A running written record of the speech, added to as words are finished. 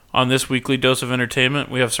On this weekly dose of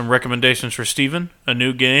entertainment, we have some recommendations for Steven, a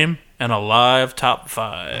new game, and a live top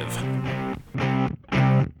 5.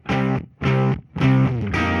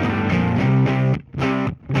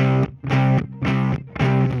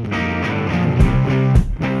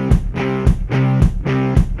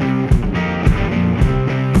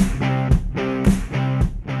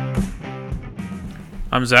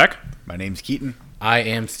 I'm Zach. My name's Keaton. I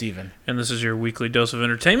am Steven. And this is your weekly dose of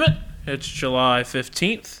entertainment. It's July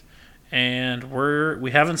 15th, and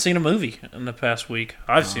we haven't seen a movie in the past week.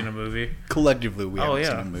 I've seen a movie. Collectively, we haven't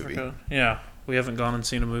seen a movie. Okay. Yeah, we haven't gone and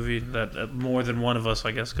seen a movie that more than one of us,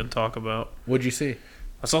 I guess, can talk about. What'd you see?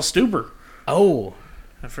 I saw Stuber. Oh.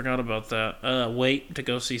 I forgot about that. Wait to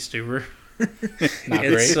go see Stuber. Not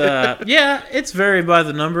It's, great. yeah, it's very by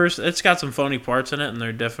the numbers. It's got some funny parts in it, and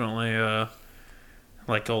they're definitely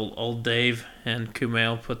like old Dave and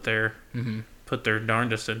Kumail put their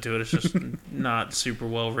darndest into it. It's just not super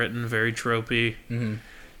well written, very tropey. Mm-hmm.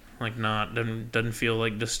 Like doesn't feel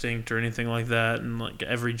like distinct or anything like that. And like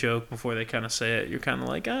every joke before they kind of say it, you're kind of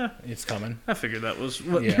like, It's coming. I figured that was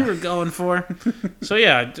what you were going for. So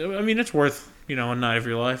yeah, I mean, it's worth a night of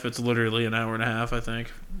your life. It's literally an hour and a half, I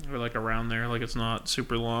think, or like around there. Like it's not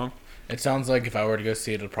super long. It sounds like if I were to go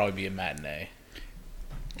see it, it'd probably be a matinee.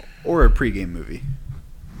 Or a pregame movie.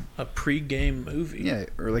 A pre-game movie. Yeah,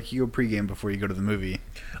 or like you go pregame before you go to the movie.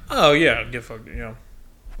 Oh yeah, get fucked. Yeah.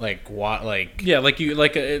 Like what? Like Yeah,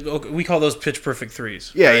 we call those pitch perfect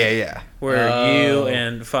threes. Yeah, yeah. Where you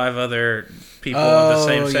and 5 other people of the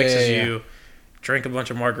same sex as you drink a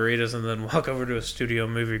bunch of margaritas and then walk over to a studio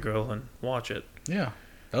movie grill and watch it. Yeah,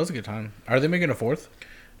 that was a good time. Are they making a 4th?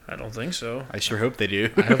 I don't think so. I sure hope they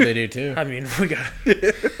do. I hope they do too. I mean,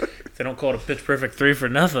 they don't call it a pitch perfect 3 for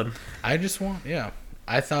nothing. I just want,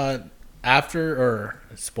 I thought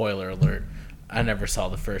spoiler alert, I never saw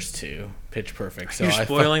the first 2 Pitch Perfect. So You're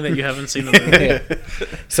spoiling that you haven't seen the movie. Yeah.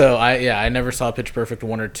 So I never saw Pitch Perfect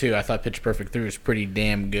 1 or 2. I thought Pitch Perfect 3 was pretty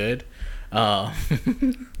damn good. He's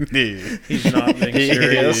not being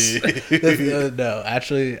serious. No,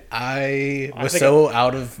 actually, I was so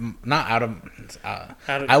out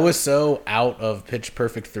of Pitch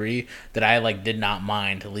Perfect 3 that I did not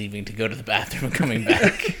mind leaving to go to the bathroom and coming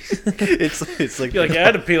back. it's like I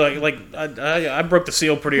had to pee. I broke the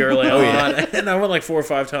seal pretty early on, and I went 4 or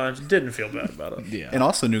 5 times. Didn't feel bad about it. Yeah, and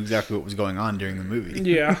also knew exactly what was going on during the movie.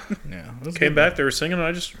 Yeah. Came good. back. They were singing, and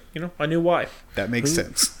I just I knew why. That makes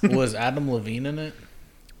sense. Was Adam Levine in it?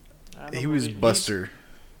 He was Buster.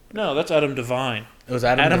 No, that's Adam Devine. It was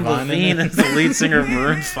Adam Levine Levine in it? is the lead singer of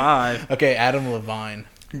Maroon 5. Okay, Adam Levine.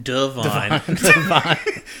 Divine.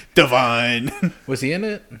 Divine. Was he in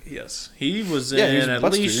it? Yes, he was Yeah, he was in at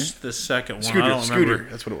Buster. least the second one. Scooter. I don't Scooter. remember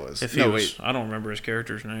That's what it was. if he was. I don't remember his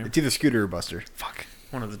character's name. It's either Scooter or Buster. Fuck.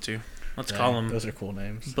 One of the two. Let's Dang, call him those are cool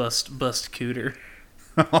names. Bust Cooter.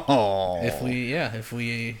 Oh. If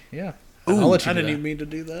we Ooh, I'll let you I do didn't that. even mean to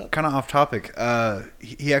do that. Kind of off topic.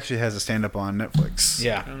 He actually has a stand-up on Netflix.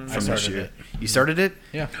 Yeah, from I this started year. it. You started it?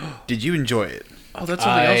 Yeah. Did you enjoy it? Oh, that's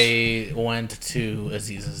something else. I went to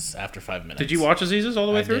Aziz's after 5 minutes. Did you watch Aziz's all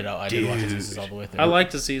the way I through? did. I did watch Aziz's all the way through. I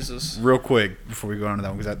liked Aziz's. Real quick before we go on to that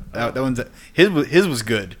one, because that one's his was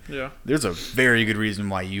good. Yeah. There's a very good reason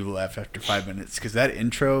why you left after 5 minutes, because that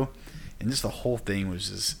intro and just the whole thing was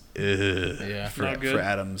just Not good. for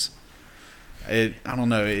Adams. I don't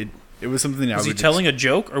know. It was something that Was I he would telling a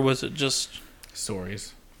joke, or was it just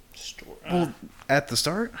stories. story? well, at the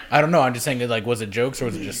start. I don't know. I'm just saying, was it jokes or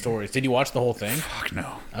was it just stories? Did you watch the whole thing? Fuck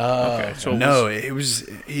no. Okay, so It was.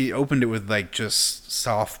 He opened it with just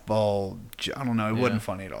softball. I don't know. It wasn't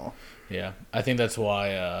funny at all. Yeah, I think that's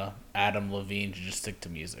why Adam Levine should just stick to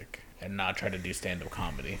music and not try to do stand-up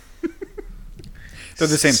comedy. They're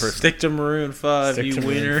the same person. Stick to Maroon 5, Stick you to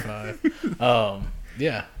wiener. Maroon 5.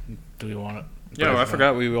 Yeah. Do we want to? Yeah, I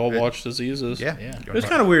forgot we all watched Aziz's. Yeah. Yeah. It was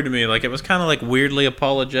kind of weird to me. It was kind of weirdly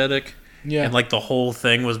apologetic. Yeah. And the whole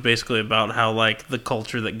thing was basically about how the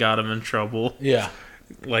culture that got him in trouble Yeah.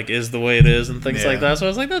 is the way it is and things Yeah. like that. So I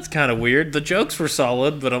was like, that's kind of weird. The jokes were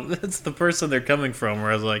solid, but it's the person they're coming from.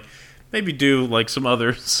 Where I was like, maybe do some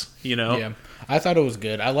others. Yeah. I thought it was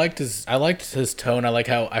good. I liked his tone. I like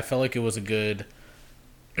how I felt like it was a good.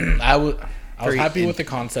 I was happy with the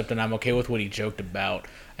concept, and I'm okay with what he joked about.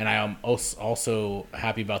 And I am also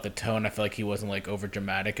happy about the tone. I feel like he wasn't over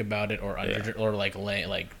dramatic about it or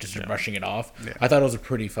just brushing it off. Yeah. I thought it was a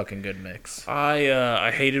pretty fucking good mix. I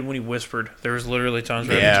hated when he whispered. There was literally times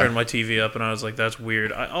where I had to turn my TV up, and I was like, that's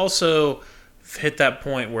weird. I also hit that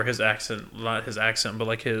point where his accent, not his accent,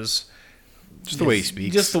 but his Just the way he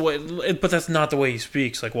speaks. just the way, but that's not the way he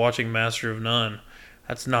speaks. Watching Master of None,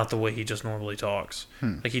 that's not the way he just normally talks.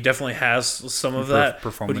 Like, he definitely has some of that,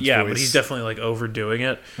 performance but yeah, voice. but he's definitely like overdoing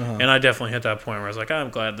it. And I definitely hit that point where I was like, I'm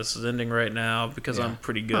glad this is ending right now because I'm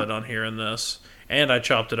pretty good on hearing this. And I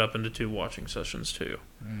chopped it up into 2 watching sessions too.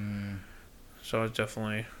 So I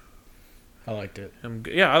definitely, I liked it.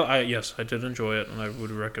 Yes, I did enjoy it, and I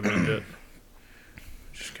would recommend it.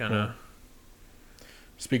 Just kind of.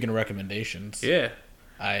 Speaking of recommendations, Yeah.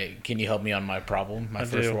 Can you help me on my problem? My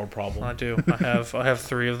first world problem. I do. I have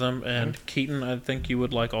 3 of them, and Keaton, I think you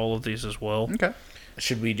would like all of these as well. Okay.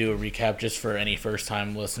 Should we do a recap just for any first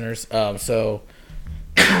time listeners? So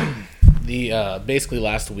basically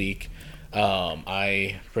last week,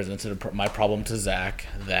 I presented my problem to Zach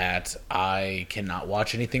that I cannot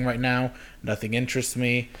watch anything right now. Nothing interests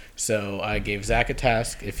me. So I gave Zach a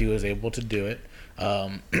task if he was able to do it.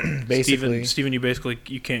 Basically, Steven,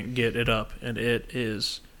 you can't get it up, and it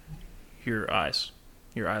is your eyes,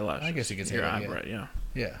 your eyelashes. I guess you could say your that, eyebrow. Yeah.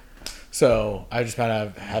 Yeah. So I just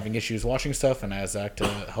found having issues watching stuff, and I asked Zach to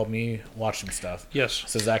help me watch some stuff. Yes.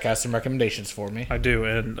 So Zach has some recommendations for me. I do,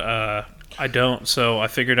 and I don't. So I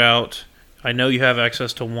figured out. I know you have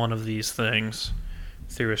access to one of these things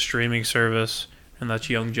through a streaming service, and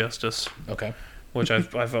that's Young Justice. Okay. Which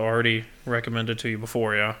I've already recommended to you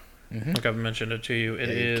before. Yeah. Like I've mentioned it to you. It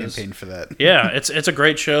is campaign for that. Yeah, it's a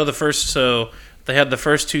great show. They had the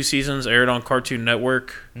first 2 seasons aired on Cartoon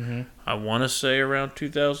Network. I want to say around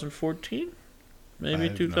 2014, maybe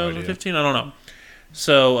 2015. I don't know.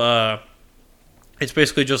 So it's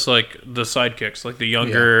basically just like the sidekicks, like the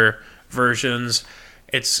younger versions.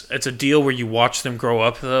 It's a deal where you watch them grow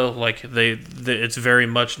up though. Like it's very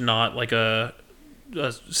much not like a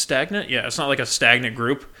stagnant. Yeah, it's not like a stagnant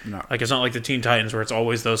group. No. Like, it's not like the Teen Titans where it's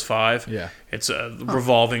always those 5. Yeah. It's a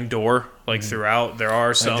revolving door. Like throughout, there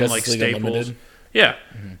are some like staples. Unlimited. Yeah.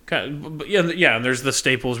 Kind of, but yeah. And there's the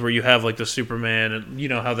staples where you have like the Superman, and you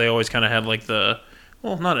know how they always kind of have like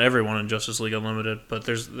not everyone in Justice League Unlimited, but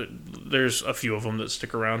there's a few of them that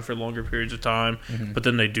stick around for longer periods of time. But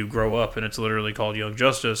then they do grow up, and it's literally called Young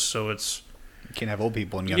Justice. So it's. You can't have old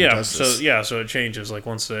people in Young Justice. So it changes. Like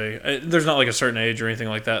once there's not like a certain age or anything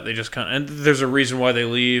like that. They just and there's a reason why they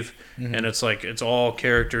leave, and it's like it's all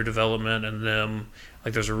character development and them.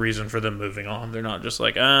 Like there's a reason for them moving on. They're not just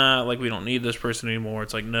like like we don't need this person anymore.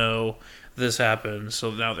 It's like no, this happened,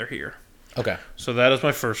 so now they're here. Okay. So that is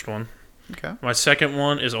my first one. Okay. My second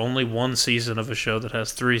one is only 1 season of a show that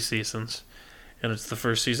has 3 seasons, and it's the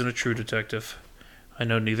first season of True Detective. I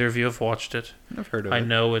know neither of you have watched it. I've heard of it. I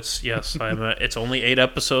know it's it's only 8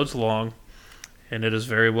 episodes long, and it is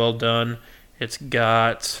very well done. It's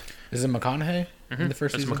got. Is it McConaughey in the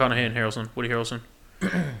first season? It's McConaughey and Harrelson. Woody Harrelson.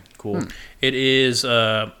 Cool. It is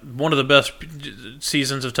one of the best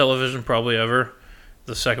seasons of television probably ever.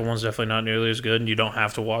 The second one's definitely not nearly as good, and you don't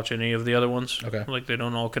have to watch any of the other ones. Okay. Like they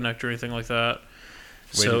don't all connect or anything like that.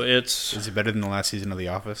 Is it better than the last season of The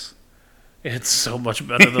Office? It's so much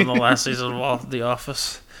better than the last season of The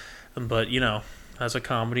Office. But, as a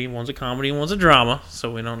comedy, one's a comedy and one's a drama,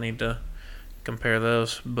 so we don't need to compare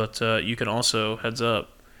those. But you can also, heads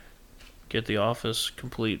up, get The Office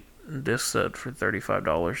complete disc set for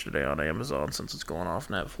 $35 today on Amazon since it's going off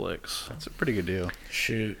Netflix. That's a pretty good deal.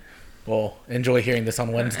 Shoot. Well, enjoy hearing this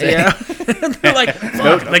on Wednesday. Yeah. They're like,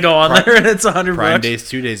 fuck. They go on there and it's $100. Prime Day's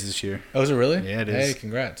 2 days this year. Oh, is it really? Yeah, it is. Hey,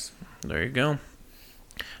 congrats. There you go.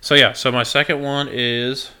 So my second one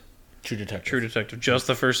is True Detective. Just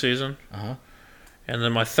the first season. Uh-huh. And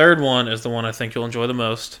then my third one is the one I think you'll enjoy the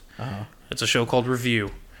most. Uh-huh. It's a show called Review.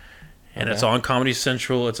 And it's on Comedy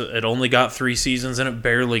Central. It only got 3 seasons, and it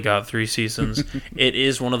barely got 3 seasons. It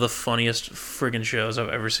is one of the funniest friggin' shows I've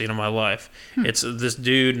ever seen in my life. It's this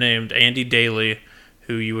dude named Andy Daly,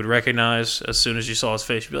 who you would recognize as soon as you saw his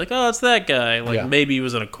face. You'd be like, oh, it's that guy. Like, maybe he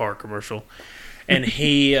was in a car commercial. And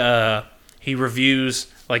he reviews,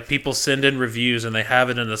 like, people send in reviews, and they have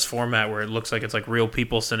it in this format where it looks like it's, like, real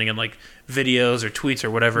people sending in, like, videos or tweets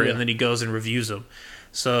or whatever, and then he goes and reviews them.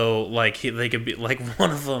 So, like, they could be, like,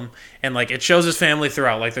 one of them, and, like, it shows his family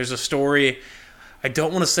throughout. Like, there's a story, I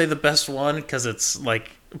don't want to say the best one, because it's,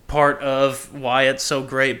 like, part of why it's so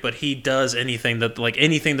great, but he does anything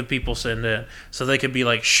that people send in. So they could be,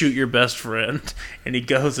 like, shoot your best friend, and he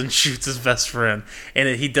goes and shoots his best friend.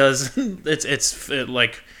 And he does,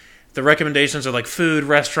 like, the recommendations are, like, food,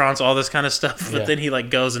 restaurants, all this kind of stuff, but then he, like,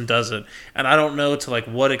 goes and does it. And I don't know to, like,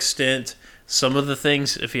 what extent some of the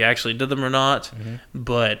things, if he actually did them or not,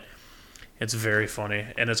 but it's very funny,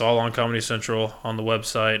 and it's all on Comedy Central on the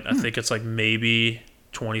website. I think it's like maybe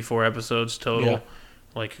 24 episodes total,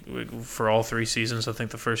 like for all 3 seasons. I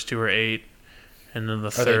think the first 2 are 8, and then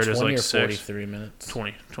the third is like 6. 43 minutes?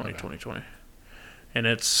 20. and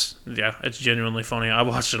it's genuinely funny. I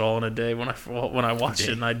watched it all in a day when I watched it,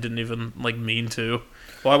 and I didn't even mean to.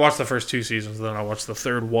 Well, I watched the first 2 seasons, then I watched the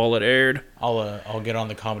third while it aired. I'll get on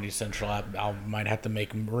the Comedy Central app. I might have to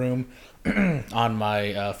make room on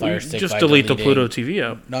my Fire Stick. Just delete the Pluto TV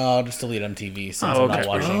app. No, I'll just delete MTV since I'm not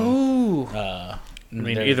watching. Oh. I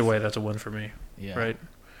mean, either way, that's a win for me. Yeah. Right?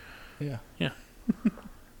 Yeah. Yeah.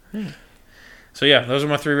 So, yeah, those are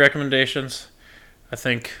my 3 recommendations. I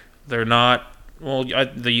think they're not... Well,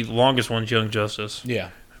 the longest one's Young Justice.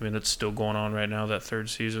 Yeah. I mean, it's still going on right now, that 3rd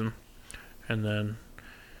season. And then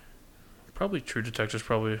probably True Detective's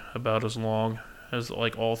probably about as long as,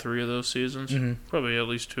 all 3 of those seasons. Mm-hmm. Probably at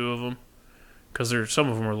least 2 of them. Because some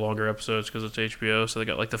of them are longer episodes because it's HBO, so they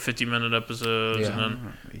got the 50-minute episodes and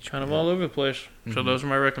then kind of all over the place. Mm-hmm. So those are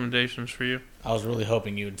my recommendations for you. I was really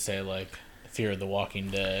hoping you would say Fear of the Walking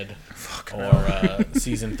Dead or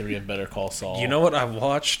season 3 of Better Call Saul. You know what I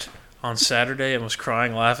watched on Saturday and was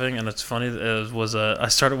crying laughing, and it's funny. I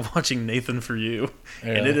started watching Nathan For You,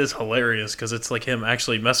 and it is hilarious because it's him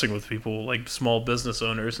actually messing with people, small business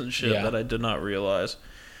owners and shit that I did not realize.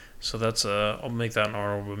 So that's I'll make that an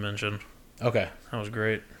honorable mention. Okay, that was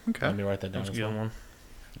great. Okay, let me write that down. That was a good one.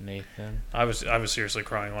 Nathan, I was seriously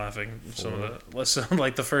crying laughing. Some of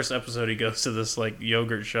the the first episode, he goes to this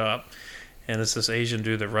yogurt shop, and it's this Asian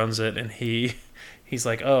dude that runs it, and he's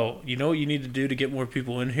like, oh, you know what you need to do to get more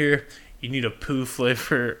people in here? You need a poo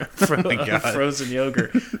flavor frozen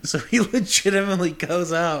yogurt. So he legitimately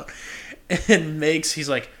goes out and he's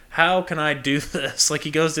like, how can I do this?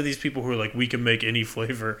 He goes to these people who are we can make any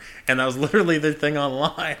flavor. And that was literally their thing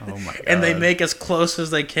online. Oh, my God. And they make as close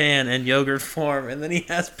as they can in yogurt form. And then he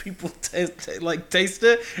has people taste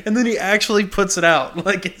it. And then he actually puts it out.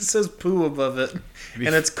 It says poo above it.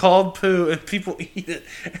 And it's called poo. And people eat it.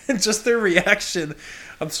 And just their reaction.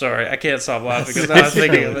 I'm sorry. I can't stop laughing because I was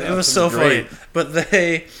thinking of it. It was so funny. But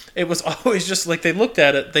it was always just they looked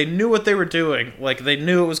at it. They knew what they were doing. They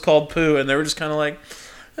knew it was called poo. And they were just kind of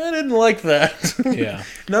I didn't like that. Yeah.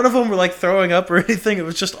 None of them were throwing up or anything. It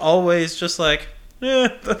was just always just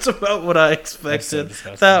that's about what I expected.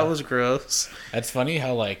 So that was gross. That's funny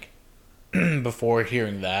how before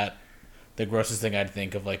hearing that, the grossest thing I'd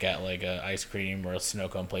think of at a ice cream or a snow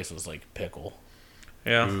cone place was pickle.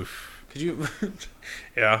 Yeah. Oof. Could you?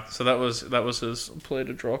 Yeah. So that was his play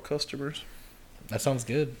to draw customers. That sounds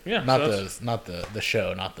good. Yeah. Not the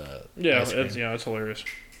show, not the ice cream. It's hilarious.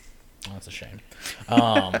 Oh, that's a shame.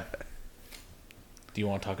 Do you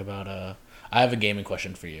want to talk about I have a gaming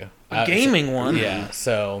question for you. A gaming one? Yeah,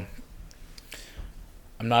 so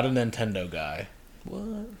I'm not a Nintendo guy.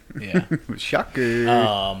 What? Yeah.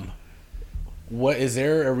 Shocker. Is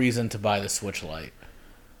there a reason to buy the Switch Lite?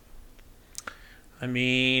 I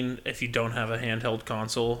mean, if you don't have a handheld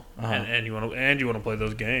console and you want to play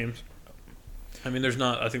those games. I mean,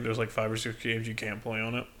 I think there's 5 or 6 games you can't play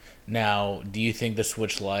on it. Now, do you think the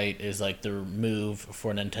Switch Lite is the move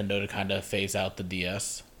for Nintendo to kind of phase out the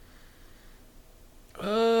DS?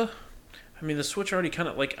 I mean, the Switch already kind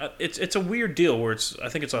of it's a weird deal where I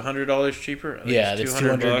think it's $100 cheaper. Yeah, it's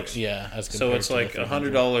 $200. Yeah, so it's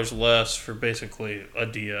 $100 less for basically a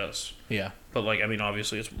DS. Yeah, but I mean,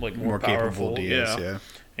 obviously it's more capable powerful. DS, yeah,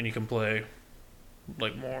 and you can play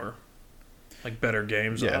more better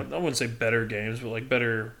games. Yeah. I wouldn't say better games, but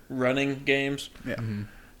better running games. Yeah. Mm-hmm.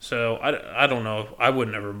 So I don't know. I would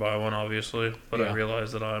never buy one, obviously, but I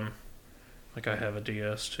realize that I'm I have a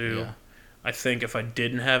DS too. Yeah. I think if I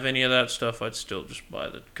didn't have any of that stuff, I'd still just buy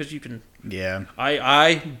because you can. Yeah.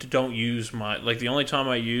 I don't use my the only time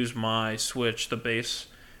I use my Switch, the base,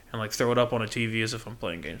 and throw it up on a TV is if I'm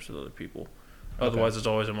playing games with other people. Okay. Otherwise, it's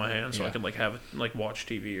always in my hand, so I can have it watch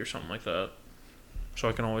TV or something like that. So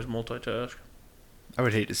I can always multitask. I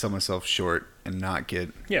would hate to sell myself short and not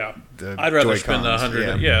get the I'd rather Joy-Cons. spend the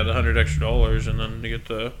 $100 extra and then to get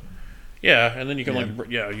the and then you can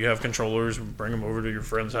you have controllers, bring them over to your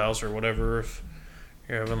friend's house or whatever if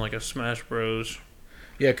you're having a Smash Bros.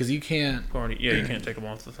 Yeah, because you can't party. Yeah, you can't take them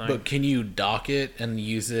off the thing. But can you dock it and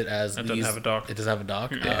use it as? It doesn't have a dock. It does have a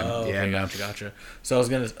dock. Yeah. Oh, okay, gotcha. So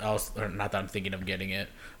not that I'm thinking of getting it,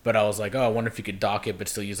 but I was I wonder if you could dock it, but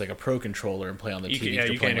still use a Pro controller and play on the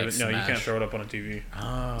TV. You can't even. No, you can't throw it up on a TV.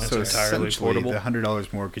 Oh, so it's entirely portable. The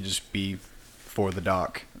 $100 more could just be for the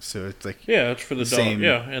dock. So it's it's for the dock.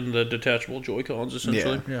 Yeah, and the detachable Joy-Cons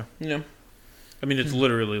essentially. Yeah. I mean, it's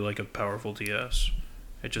literally a powerful DS.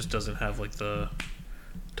 It just doesn't have the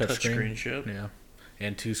touchscreen shit. Yeah,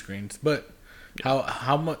 and 2 screens. But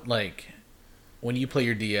how much when you play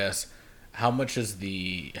your DS, how much do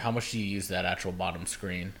you use that actual bottom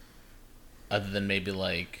screen, other than maybe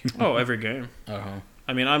oh, every game. Uh-huh.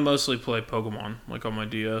 I mean, I mostly play Pokemon, like on my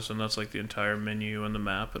DS, and that's like the entire menu and the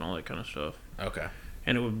map and all that kind of stuff. Okay.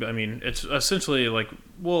 And it would, I mean, it's essentially like,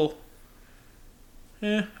 well,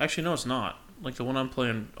 actually, no, it's not. Like the one I'm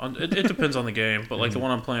playing, it depends on the game, but like the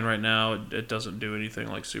one I'm playing right now, it doesn't do anything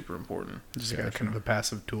like super important. Just got kind of a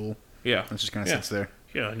passive tool. Yeah. It just kind of sits there.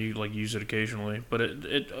 Yeah, and you like use it occasionally, but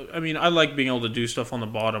I mean, I like being able to do stuff on the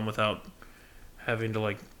bottom without having to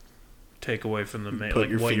like take away from the main, Put like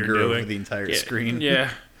your what finger you're doing. over the entire screen.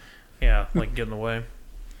 Yeah, like get in the way.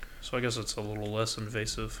 So I guess it's a little less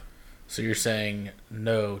invasive. So you're saying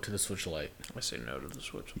no to the Switch Lite? I say no to the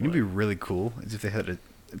Switch. It'd be really cool is if they had a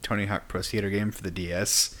Tony Hawk Pro Skater game for the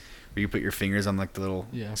DS where you put your fingers on like the little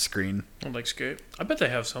screen. Like Skate. I bet they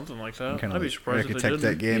have something like that. Kind I'd be surprised if they didn't.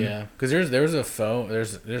 that game. Yeah, because there's a phone.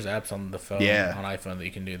 There's apps on the phone on iPhone that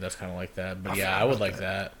you can do. That's kind of like that. But I would like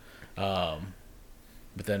that.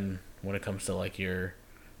 But then when it comes to like your,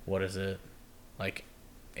 what is it, like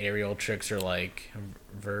aerial tricks or like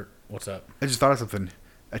what's up? I just thought of something.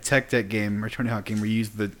 A Tech Deck game or Tony Hawk game where you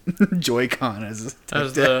use the Joy-Con as a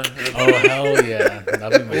Tech Deck. Oh, hell yeah.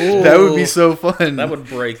 That would be so fun. That would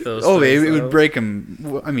break those things, it would break them.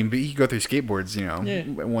 Well, I mean, but you could go through skateboards,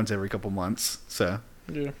 once every couple months. So,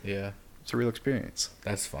 yeah. It's a real experience.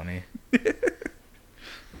 That's funny. Do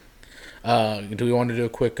we want to do a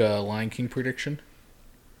quick Lion King prediction?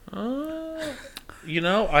 I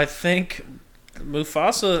think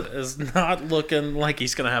Mufasa is not looking like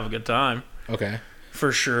he's going to have a good time. Okay.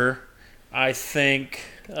 For sure. I think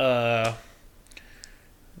there's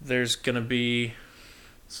going to be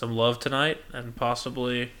some love tonight and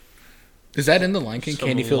possibly... Is that in the Lion King?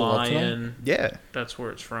 Can you feel the love tonight? Yeah. That's where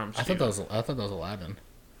it's from, I thought that was Aladdin.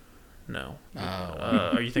 No.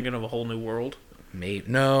 Are you thinking of A Whole New World? Maybe.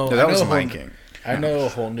 No, that was Lion King. I know A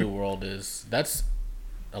Whole New World is... That's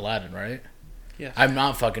Aladdin, right? Yeah. I'm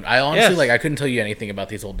not fucking... I honestly, I couldn't tell you anything about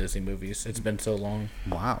these old Disney movies. It's been so long.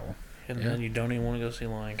 Wow. And then you don't even want to go see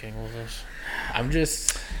Lion King with us. I'm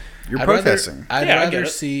just... You're protesting. I'd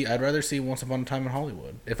rather see Once Upon a Time in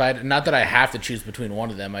Hollywood. Not that I have to choose between one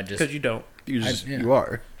of them. I just... Because you don't. You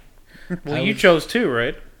are. Well, you chose two,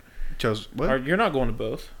 right? Chose what? You're not going to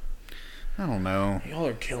both. I don't know. Y'all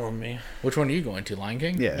are killing me. Which one are you going to? Lion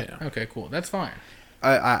King? Yeah. Okay, cool. That's fine.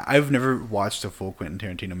 I've never watched a full Quentin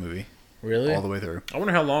Tarantino movie. Really? All the way through. I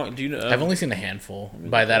wonder how long. Do you know? I've only seen a handful.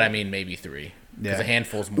 By that I mean maybe 3. Because a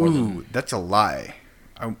handful's more than... that's a lie.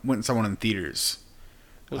 I went and saw one in theaters.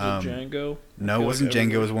 Was it Django? No, it wasn't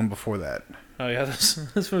Django. It was one before that. Oh, yeah.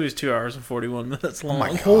 This movie's 2 hours and 41 minutes long. Oh,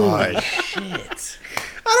 my God. Holy shit.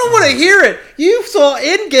 I don't want to hear it. You saw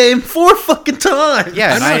Endgame 4 fucking times.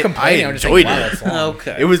 Yeah, I'm not complaining. I'm just saying, wow, that's long.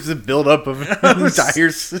 Okay. It was the build-up of an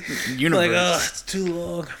entire universe. Like, it's too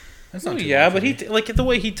long. That's not too yeah, long but he like the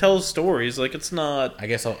way he tells stories, like it's not. I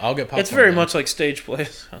guess I'll get popcorn. It's very much like stage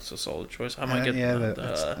plays. That's a solid choice. I might get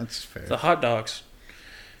that's fair. the hot dogs.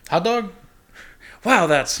 Hot dog? Wow,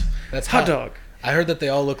 that's hot dog. I heard that they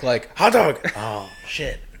all look like hot dog. Oh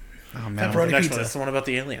shit! Oh man, Pepperoni pizza. That's the one about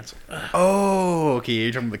the aliens. Oh, okay.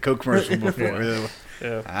 You're talking about the Coke commercial before.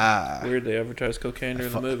 Yeah. Weird. They advertise cocaine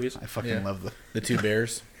during the movies. I fucking love the 2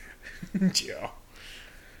 bears. Yeah.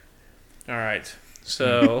 All right.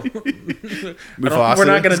 So we're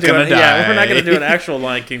not going to do it. Yeah, we're not going to do an actual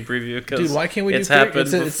Lion King preview because dude, why can't we? It's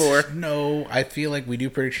happened before. No, I feel like we do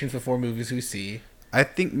predictions before movies we see. I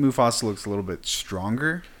think Mufasa looks a little bit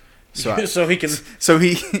stronger, so he can. So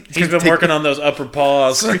he's been working on those upper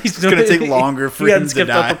paws. So he's going to take longer for him to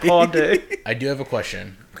die. Upper paw day. I do have a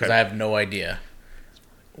question because I have no idea.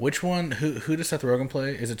 Which one? Who does Seth Rogen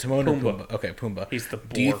play? Is it Timon or Pumbaa? Okay, Pumbaa. He's the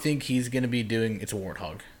boar. Do you think he's going to be doing? It's a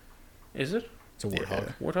warthog. Is it? It's a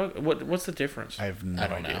warthog. Yeah. Warthog. What's the difference? I have no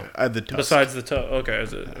idea. know. I have the tusk. Besides the toe. Okay,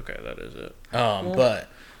 is it? Okay, that is it. But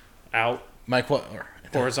out. Mike, what?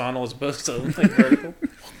 Horizontal as opposed to like vertical.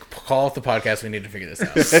 Call off the podcast. We need to figure this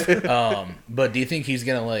out. But do you think he's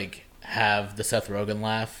gonna like have the Seth Rogen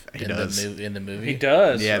laugh in the movie? He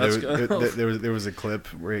does. Yeah, there was a clip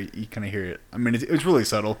where you kind of hear it. I mean, it was really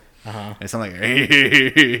subtle. It's not like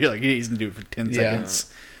like he's gonna do it for 10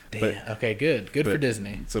 seconds. But, okay, good for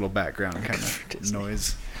Disney. It's a little background kind of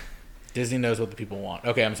noise. Disney knows what the people want.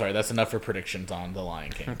 Okay, I'm sorry. That's enough for predictions on The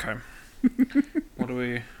Lion King. Okay. What do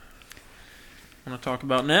we want to talk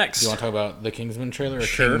about next? Do you want to talk about the Kingsman trailer or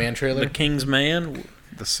Kingman trailer? The Kingsman.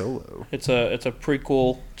 The Solo. It's a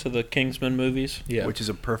prequel to the Kingsman movies. Yeah. Which is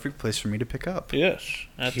a perfect place for me to pick up. Yes.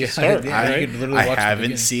 At the start. I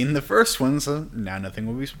haven't seen the first one, so now nothing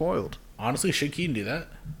will be spoiled. Honestly, should Keaton do that?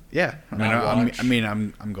 Yeah. I'm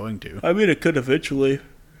going to. I mean, it could eventually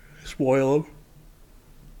spoil him.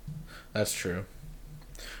 That's true.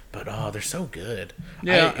 but they're so good.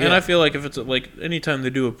 Yeah, and I feel like if it's like anytime they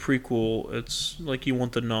do a prequel, it's like you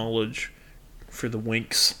want the knowledge for the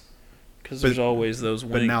winks, because there's always those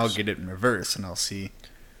winks. But now I'll get it in reverse, and I'll see.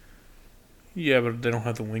 Yeah, but they don't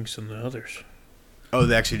have the winks in the others. Oh,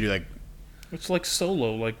 they actually do like. It's like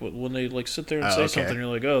Solo, like when they like sit there and say something, you're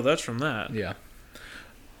like, oh, that's from that. Yeah.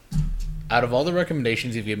 Out of all the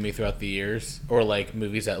recommendations you've given me throughout the years, or like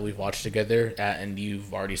movies that we've watched together, and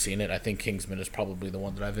you've already seen it, I think Kingsman is probably the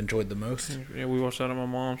one that I've enjoyed the most. Yeah, we watched that at my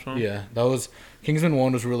mom's. Huh? Yeah, that was Kingsman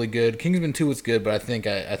 1 was really good. Kingsman 2 was good, but I think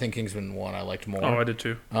Kingsman 1 I liked more. Oh, I did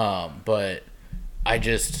too. But I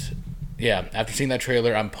just after seeing that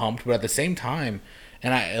trailer, I'm pumped. But at the same time,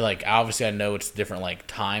 and I like obviously I know it's different like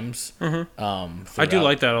times. Mm-hmm. I do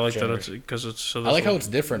like that. I like that because it's so. I like how it's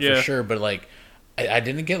different for sure, but like. I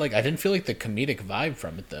didn't feel like the comedic vibe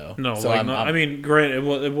from it though. No, so like I mean, granted,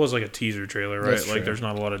 it was like a teaser trailer, right? Like, there's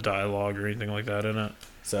not a lot of dialogue or anything like that in it.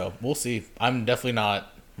 So we'll see. I'm definitely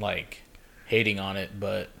not like hating on it,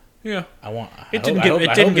 but yeah, it didn't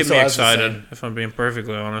get me excited. If I'm being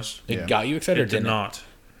perfectly honest, it got you excited. It did not.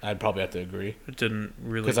 I'd probably have to agree. It didn't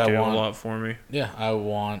really do a lot for me. Yeah, I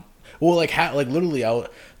want. Well, like literally,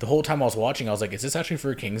 the whole time I was watching, I was like, "Is this actually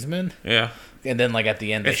for Kingsman?" Yeah. And then, like at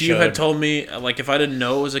the end, if you had told me, like, if I didn't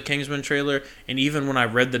know it was a Kingsman trailer, and even when I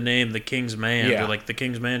read the name, The King's Man, or like the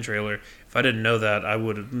King's Man trailer, if I didn't know that, I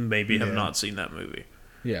would have maybe have not seen that movie.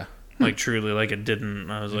 Yeah. Like truly, like it didn't.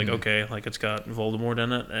 I was like, okay, like it's got Voldemort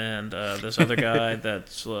in it, and this other guy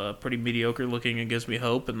that's pretty mediocre looking and gives me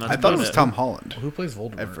hope. And that's I thought it was Tom Holland. Who plays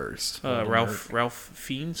Voldemort at first? Ralph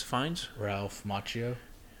Fiennes. Ralph Macchio.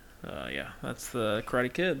 Yeah, that's the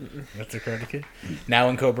Karate Kid. That's the Karate Kid. Now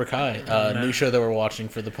in Cobra Kai, new show that we're watching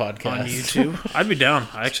for the podcast on YouTube. I'd be down.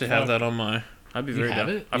 I actually have that on my. I'd be very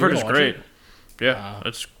down. I've heard it's great. Yeah,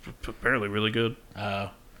 it's apparently really good.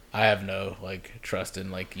 I have no like trust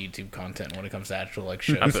in like YouTube content when it comes to actual like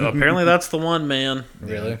shows. Apparently that's the one, man.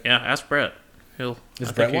 Really? Yeah. Ask Brett.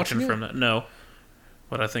 Is Brett watching confirm that? No,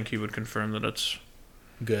 but I think he would confirm that it's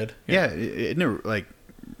good. Yeah, isn't it like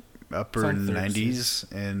upper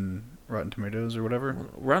 90s and Rotten Tomatoes or whatever?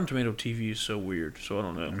 Rotten Tomato TV is so weird, so I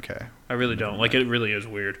don't know. Okay. I really don't. Like, it really is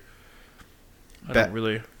weird. I don't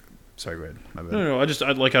really... Sorry, go ahead. My bad. No, I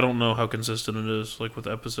don't know how consistent it is, like, with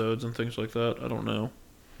episodes and things like that. I don't know.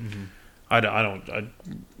 Mm-hmm. I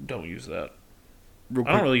don't use that. I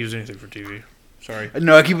don't really use anything for TV. Sorry.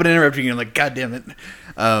 No, I keep on interrupting you. I'm like, God damn it.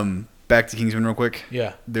 Back to Kingsman real quick.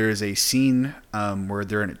 Yeah. There is a scene where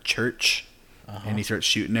they're in a church, and he starts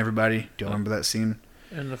shooting everybody. Do you remember that scene?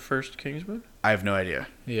 In the first Kingsman? I have no idea.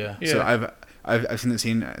 Yeah. So I've seen that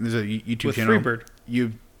scene. There's a YouTube with channel. Freebird.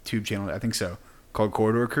 YouTube channel, I think so, called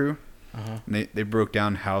Corridor Crew. And they broke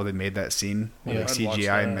down how they made that scene with like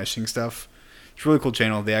CGI and meshing stuff. It's a really cool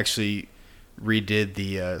channel. They actually redid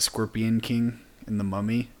the Scorpion King in The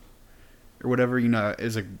Mummy or whatever. You know,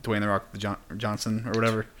 it's like Dwayne the Rock Johnson or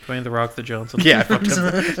whatever. Dwayne the Rock the Johnson. Yeah,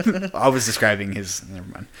 I was describing his. Never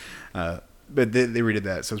mind. But they redid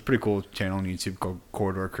that, so it's a pretty cool channel on YouTube called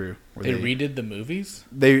Corridor Crew. Where they redid the movies.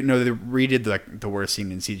 They redid like the worst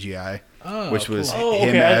scene in CGI, which was him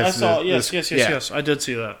okay. I saw. Yes. I did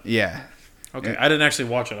see that. Yeah. Okay, I didn't actually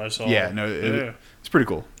watch it. I saw. Yeah, no, it's pretty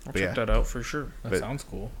cool. I'll check that out for sure. That sounds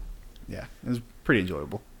cool. Yeah, it was pretty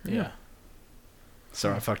enjoyable. Yeah.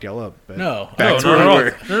 Sorry, I fucked y'all up. But no, back to where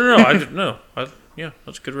we were. No. I didn't know. Yeah,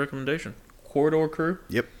 that's a good recommendation. Corridor Crew.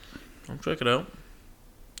 Yep. I'll check it out.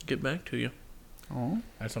 Get back to you. Oh,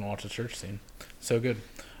 I just want to watch the church scene. So good.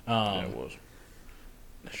 Yeah, it was.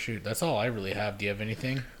 Shoot, that's all I really have. Do you have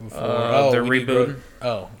anything? They're rebooting.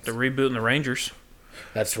 They're rebooting the Rangers.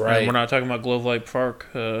 That's right. And we're not talking about Globe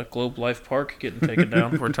Life Park getting taken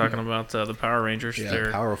down. We're talking about the Power Rangers. Yeah,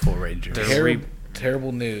 they're powerful Rangers.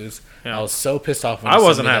 Terrible news. Yeah. I was so pissed off when I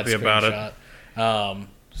wasn't happy about it.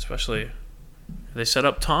 Especially they set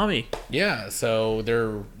up Tommy. Yeah, so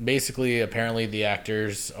they're basically apparently the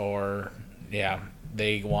actors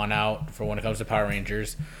they want out for when it comes to Power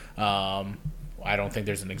Rangers. I don't think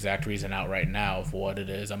there's an exact reason out right now of what it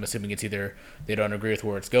is. I'm assuming it's either they don't agree with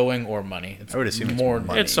where it's going or money. I would assume more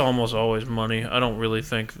money. It's almost always money. I don't really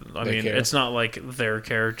think. It's not like their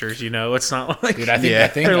characters. It's not like. Dude, I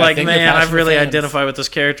think they're like, man, I've really identified with this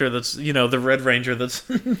character. That's the Red Ranger. That's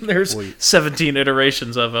there's 17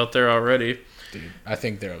 iterations of out there already. Dude, I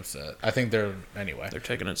think they're upset. Anyway. They're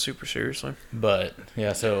taking it super seriously. But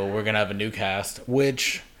yeah, so we're gonna have a new cast,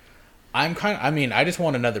 which. I just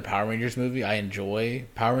want another Power Rangers movie. I enjoy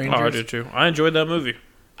Power Rangers. Oh, I do too. I enjoyed that movie.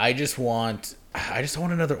 I just want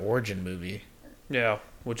another origin movie. Yeah,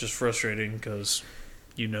 which is frustrating because,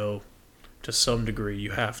 to some degree,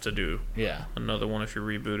 you have to do another one if you're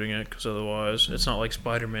rebooting it, because otherwise, it's not like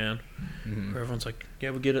Spider-Man, where everyone's like,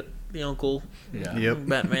 yeah, we get it, the uncle,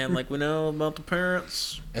 Batman, like, we know about the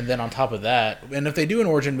parents. And then on top of that, and if they do an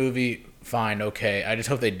origin movie, fine, okay. I just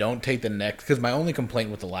hope they don't take the next, because my only complaint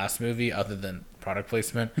with the last movie, other than product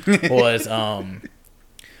placement, was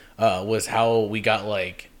how we got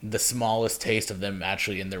like the smallest taste of them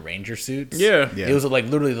actually in their Ranger suits. Yeah. It was like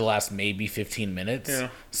literally the last maybe 15 minutes. Yeah.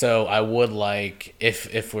 So I would like,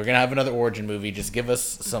 if we're gonna have another origin movie, just give us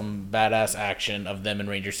some badass action of them in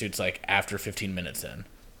Ranger suits like after 15 minutes in.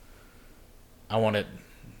 I want it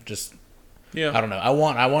just. Yeah. I don't know. I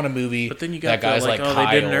want a movie. But then you got that guy's like oh, Kyle.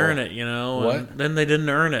 They didn't earn it, you know. What? And then they didn't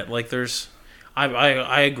earn it. Like there's,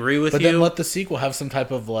 I agree with you. But then let the sequel have some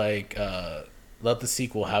type of like. Let the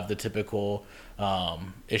sequel have the typical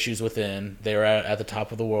issues within. They're at the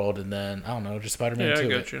top of the world, and then I don't know, just Spider-Man 2.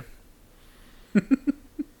 Yeah, I got you.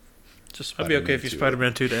 Just I'd be okay if you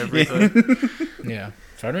Spider-Man 2 to everything. Yeah,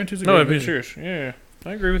 Spider-Man 2's a great movie. I'd be serious. Yeah,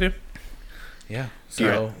 I agree with you. Yeah.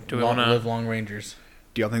 So do we want to live long Rangers?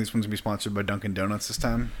 Do y'all think this one's gonna be sponsored by Dunkin' Donuts this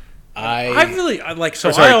time? I like. So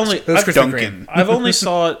I only Dunkin'. I've only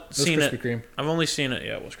seen it. Kreme. I've only seen it.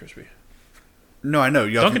 Yeah, it was crispy. No, I know.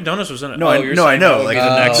 Dunkin' Donuts was in it. No, I know. Like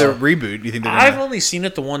the next reboot. You think I've only seen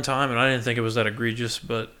it the one time, and I didn't think it was that egregious.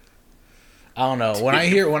 But I don't know. When I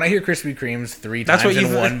hear Krispy Kremes 3 times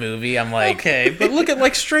in one movie, I'm like, okay. But look at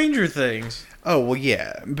like Stranger Things. Oh well,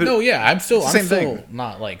 yeah. But no, yeah. I'm still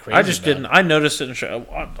not like crazy. I just didn't. I noticed it in show.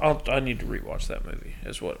 I need to rewatch that movie.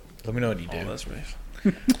 Is what. Let me know what you do. Oh, that's me.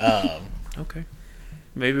 Okay.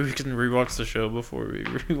 Maybe we can rewatch the show before we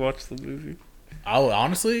rewatch the movie. I'll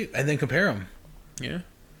honestly, and then compare them. Yeah,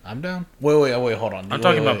 I'm down. Wait, hold on. I'm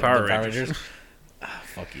talking about Power Rangers.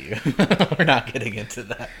 Fuck you. We're not getting into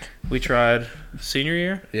that. We tried senior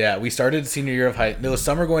year. Yeah, we started senior year of high. It was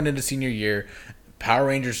summer going into senior year. Power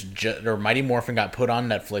Rangers or Mighty Morphin got put on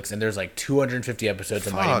Netflix, and there's like 250 episodes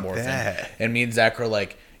of Mighty Morphin. And me and Zach were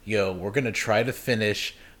like, "Yo, we're gonna try to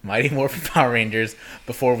finish Mighty Morphin Power Rangers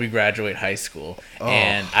before we graduate high school." Oh.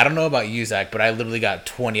 And I don't know about you, Zach, but I literally got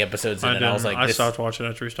 20 episodes in, and I was like, I stopped watching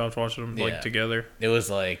after we stopped watching them together. It was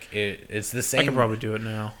like it's the same. I could probably do it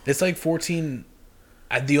now. It's like 14.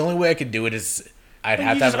 The only way I could do it is I'd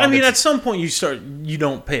have to have. I mean, at some point you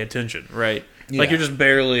don't pay attention, right? Yeah. Like you're just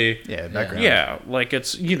barely background. Yeah, like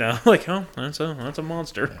it's like oh that's a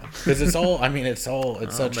monster. Because it's all. I mean, it's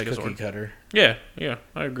such cookie cutter. Yeah,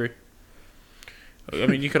 I agree. I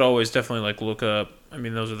mean, you could always definitely like look up. I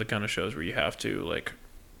mean, those are the kind of shows where you have to like.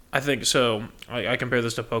 I think so. I compare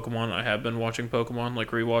this to Pokemon. I have been watching Pokemon,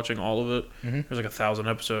 like rewatching all of it. Mm-hmm. There's like 1,000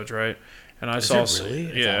 episodes, right? And I saw,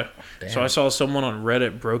 really? So I saw someone on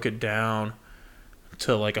Reddit broke it down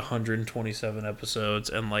to like 127 episodes,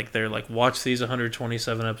 and like they're like, watch these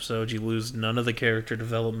 127 episodes. You lose none of the character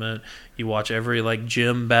development. You watch every like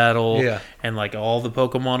gym battle, and like all the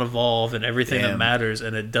Pokemon evolve and everything that matters,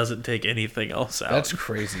 and it doesn't take anything else out. That's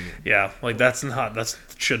crazy. Yeah, like that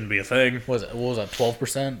shouldn't be a thing. What was that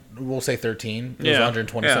 12%? We'll say 13. It was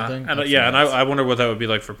 120 something. And I wonder what that would be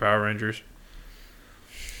like for Power Rangers.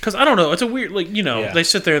 Because I don't know, it's a weird, like, they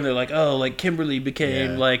sit there and they're like, oh, like, Kimberly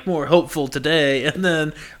became, like, more hopeful today. And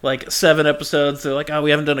then, like, 7 episodes, they're like, oh, we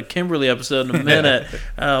haven't done a Kimberly episode in a minute.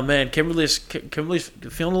 Oh, man, Kimberly's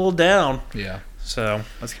feeling a little down. Yeah. So. I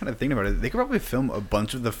was kind of thinking about it. They could probably film a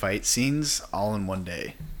bunch of the fight scenes all in one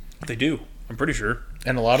day. They do. I'm pretty sure.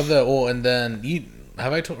 And a lot of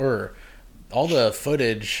all the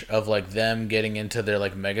footage of like them getting into their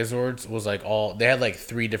like Megazords was like they had like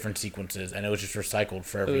 3 different sequences, and it was just recycled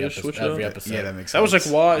for every episode. Yeah, that makes sense. That was like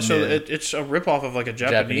why. So it's a ripoff of like a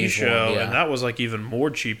Japanese show, and that was like even more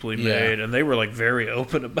cheaply made, and they were like very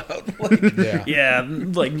open about like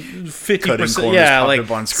like 50%, like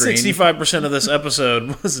 65% of this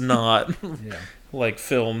episode was not like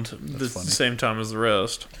filmed the same time as the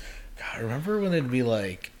rest. God, remember when it'd be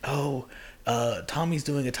like, Tommy's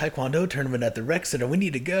doing a Taekwondo tournament at the rec center. We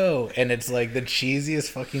need to go. And it's like the cheesiest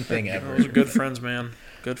fucking thing ever. Those are good friends, man.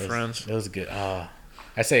 Good friends. It was good. I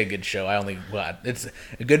say a good show. It's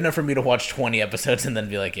good enough for me to watch 20 episodes and then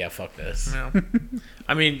be like, yeah, fuck this. Yeah.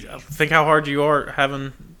 I mean, think how hard you are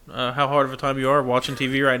having. How hard of a time you are watching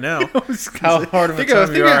TV right now. How hard of a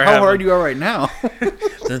time you are. How hard you are right now.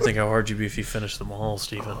 Then think how hard you'd be if you finished them all,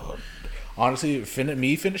 Steven. Honestly,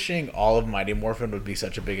 me finishing all of Mighty Morphin would be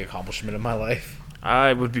such a big accomplishment in my life.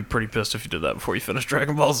 I would be pretty pissed if you did that before you finished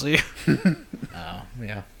Dragon Ball Z. Oh,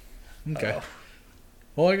 yeah. Okay.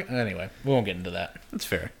 Well, anyway, we won't get into that. That's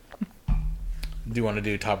fair. Do you want to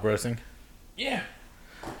do top grossing? Yeah.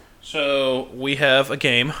 So, we have a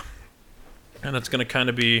game, and it's going to kind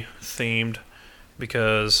of be themed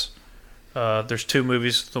because There's two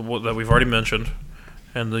movies that we've already mentioned,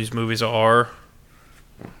 and these movies are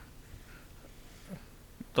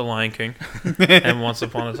The Lion King and Once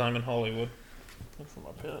Upon a Time in Hollywood. Look for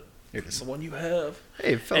my pet. Here it is. The one you have.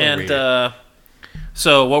 Hey, fellow And reader.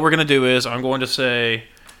 so what we're gonna do is I'm going to say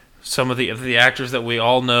some of the actors that we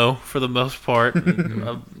all know for the most part.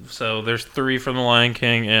 So there's 3 from The Lion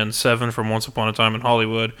King and 7 from Once Upon a Time in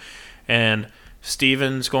Hollywood, and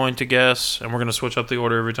Steven's going to guess, and we're going to switch up the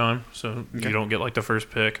order every time, so you don't get like the first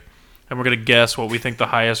pick. And we're going to guess what we think the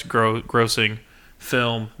highest grossing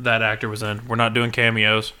film that actor was in. We're not doing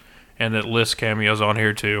cameos, and it lists cameos on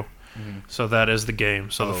here too. So that is the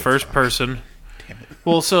game. So the first person. Damn it.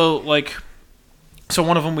 Well, so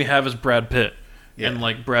one of them we have is Brad Pitt, Yeah. and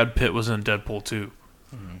like Brad Pitt was in Deadpool 2.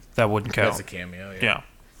 That wouldn't count. That's a cameo. Yeah.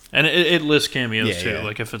 And it lists cameos too,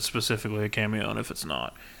 like if it's specifically a cameo and if it's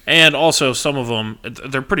not. And also, some of them,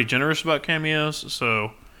 they're pretty generous about cameos,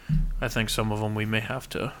 so I think some of them we may have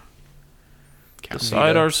to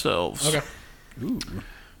decide ourselves. Okay. Ooh.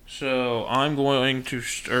 So I'm going to,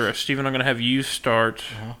 Steven, I'm going to have you start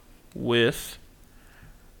with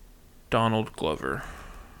Donald Glover.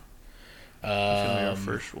 That's going to be our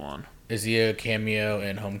first one. Is he a cameo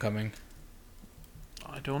in Homecoming?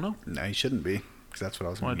 I don't know. No, he shouldn't be, because that's what I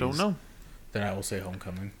was going I to use. don't know. Then I will say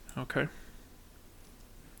Homecoming. Okay.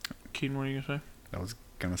 Keaton, what are you going to say? I was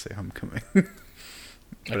going to say Homecoming. I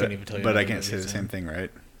couldn't even tell you. But I what can't movie say the he's same in. thing,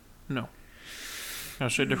 right? No. I'll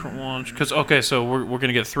say different ones. Okay, so we're going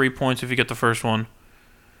to get 3 points if you get the first one.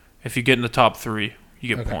 If you get in the top 3,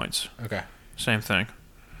 you get points. Okay. Same thing.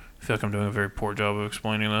 I feel like I'm doing a very poor job of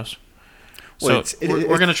explaining this. Well, So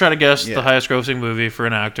we're going to try to guess the highest grossing movie for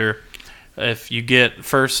an actor. If you get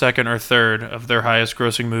first, second, or third of their highest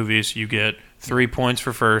grossing movies, you get 3 points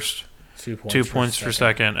for first, 2 points for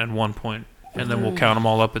second, and 1 point. And then we'll count them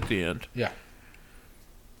all up at the end. Yeah.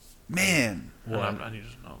 Man. Well, I need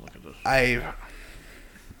to not look at this.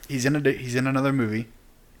 He's in another movie,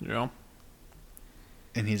 Yeah.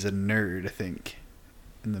 and he's a nerd, I think,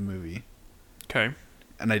 in the movie. Okay.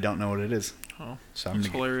 And I don't know what it is. Oh, So that's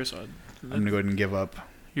I'm hilarious. gonna go ahead and give up.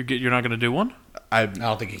 You're not going to do one? I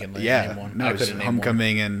don't think you can name one. No, I it's couldn't name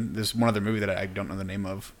Homecoming, and there's one other movie that I don't know the name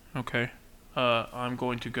of. Okay. I'm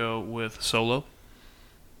going to go with Solo.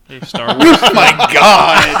 A Star Wars. Oh my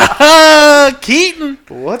God, Keaton.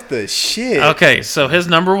 what the shit? Okay, so his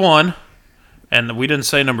number 1, and we didn't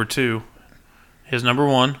say number 2. His number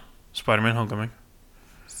 1, Spider-Man: Homecoming.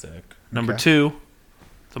 Sick. Number Okay. 2,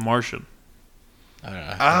 The Martian. I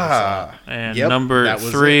don't know. And Yep, number that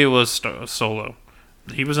was 3 was Solo.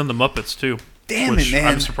 He was in The Muppets too. Damn which it, man!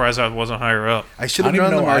 I'm surprised I wasn't higher up. I should I have don't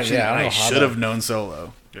even known The know- Martian. I don't know I how should that- have known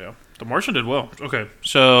Solo. Yeah, The Martian did well. Okay,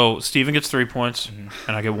 so Steven gets 3 points,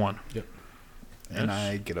 and I get 1. Yep. And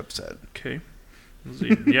Yes. I get upset. Okay.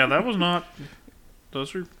 Yeah, that was not.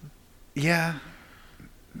 Those are. Yeah.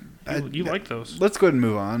 You like those. Let's go ahead and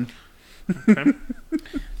move on. Okay.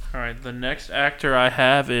 All right. The next actor I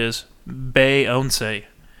have is Beyoncé.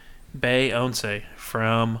 Beyoncé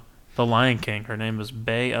from The Lion King. Her name is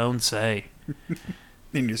Beyoncé.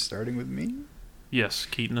 And you're starting with me? Yes,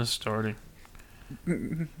 Keaton is starting.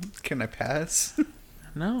 Can I pass?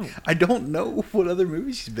 No. I don't know what other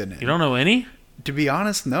movies she's been in. You don't know any? To be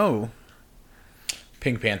honest, no.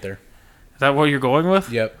 Pink Panther. Is that what you're going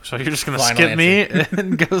with? Yep. So you're just going to Final skip me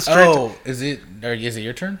and go straight Oh, is it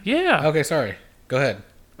your turn? Yeah. Okay, sorry. Go ahead.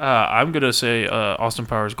 I'm going to say Austin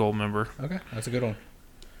Powers Goldmember. Okay, that's a good one.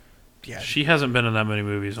 Yeah. She hasn't been in that many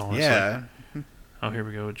movies, honestly. Yeah. Oh, here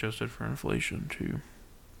we go. Adjusted for inflation, too.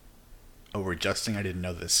 Oh, we're adjusting? I didn't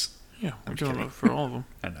know this. Yeah, we're I'm doing kidding. it for all of them.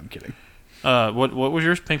 And I'm kidding. What was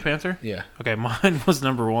yours? Pink Panther? Yeah. Okay, mine was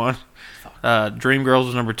number 1. Dreamgirls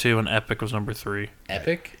was number 2, and Epic was number 3.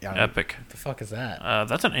 Epic? Yeah. Epic. What the fuck is that?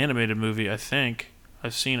 That's an animated movie, I think.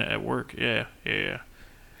 I've seen it at work. Yeah.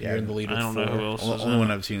 You're in the lead I with don't know 4. who else is Only in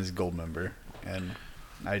one it. I've seen is Goldmember. And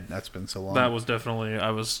that's been so long. That was definitely. I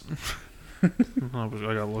was. I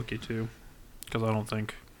got lucky too, because I don't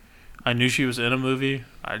think. I knew she was in a movie.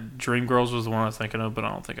 Dreamgirls was the one I was thinking of, but I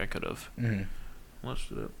don't think I could have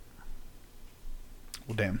listed it.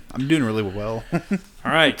 Well, damn. I'm doing really well.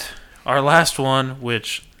 All right, our last one,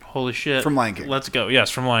 which holy shit, From Lion King. Let's go. Yes,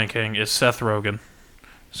 from Lion King is Seth Rogen.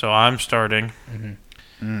 So I'm starting.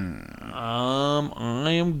 I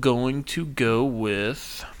am going to go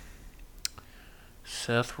with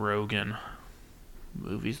Seth Rogen.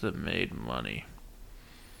 Movies that made money.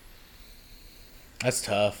 That's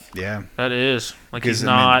tough. Yeah. That is like he's 'Cause,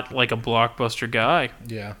 I mean- not like a blockbuster guy.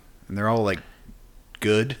 Yeah. And they're all, like,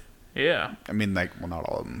 good. Yeah. I mean, like, well, not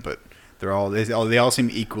all of them, but they all seem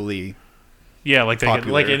equally Yeah, like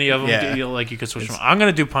any of them. Yeah. Like you could switch them. I'm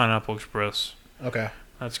gonna do Pineapple Express. Okay.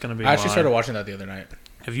 That's gonna be. I actually started watching that the other night.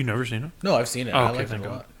 Have you never seen it? No, I've seen it. Oh, I okay, liked it thank a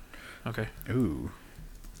God. lot. Okay. Ooh.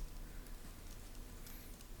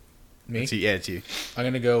 Me? It's you. I'm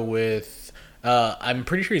gonna go with. I'm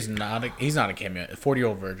pretty sure he's not a cameo.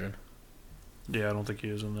 40-Year-Old Virgin. Yeah, I don't think he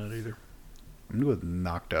is in that either. I'm gonna go with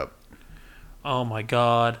Knocked Up. Oh my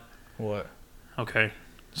God. What? Okay,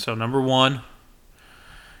 so number 1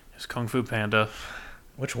 is Kung Fu Panda.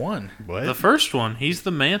 Which one? What? The first one. He's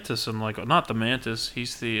the mantis, and not the mantis.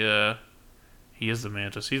 He's the. He is the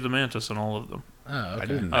mantis. He's the mantis in all of them. Oh, okay. I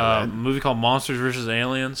didn't know that. Movie called Monsters vs.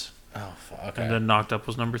 Aliens. Oh, fuck. Okay. And then Knocked Up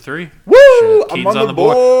was number 3. Woo! I'm Keaton's on the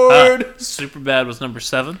board. Superbad was number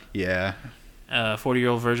 7. Yeah.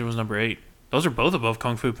 40-Year-Old Virgin was number 8. Those are both above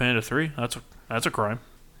Kung Fu Panda 3. That's a crime.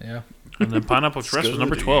 Yeah. And then Pineapple Express was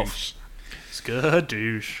number 12.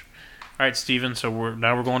 Skadoosh. All right, Steven. So we're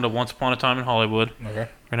going to Once Upon a Time in Hollywood. Okay. We're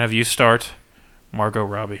gonna have you start. Margot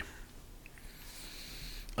Robbie.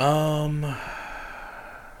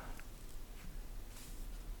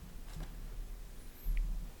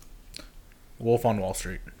 Wolf on Wall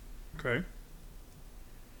Street. Okay.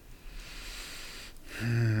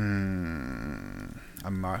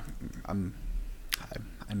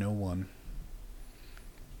 I know one.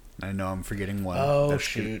 I know I'm forgetting one. Oh, That's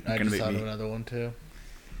shoot. gonna I just make thought me- of another one, too.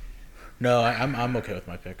 No, I'm okay with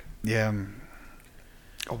my pick. Yeah.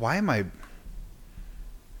 Why am I?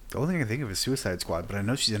 The only thing I can think of is Suicide Squad, but I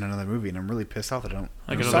know she's in another movie, and I'm really pissed off that I don't.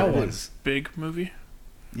 Like know another what it one. is. big movie.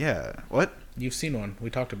 Yeah. What? You've seen one. We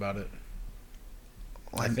talked about it.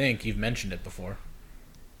 Well, I think you've mentioned it before.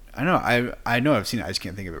 I know. I know. I've seen it. I just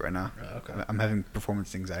can't think of it right now. Okay. I'm having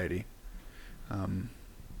performance anxiety.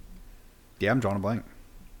 Yeah, I'm drawing a blank.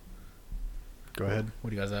 Go ahead.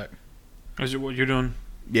 What do you guys at? Is it what you're doing?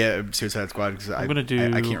 Yeah, Suicide Squad. Because I gonna do-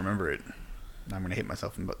 I can't remember it. I'm gonna hate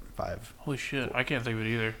myself in about 5. Holy shit! I can't think of it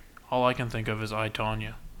either. All I can think of is I,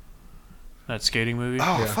 Tonya. That skating movie.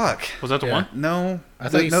 Oh Yeah. fuck! Was that the Yeah. one? No, I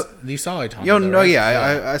thought no. you saw it. Yo, no,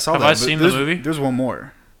 yeah, I saw Have that. I but seen the there's- movie? There's one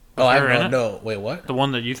more. Oh, I her in it? no. Wait, what? The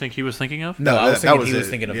one that you think he was thinking of? No, I was that thinking was he was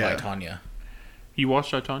it. thinking of Yeah. Tanya. You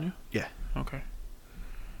watched I, Tonya? Yeah. Okay.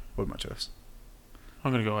 What my choice?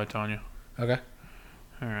 I'm gonna go I, Tonya. Okay.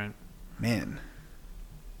 All right. Man.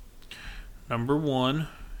 Number 1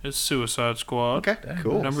 is Suicide Squad. Okay. Dang.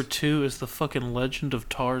 Cool. Number 2 is the fucking Legend of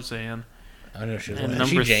Tarzan. I know she was And one. Is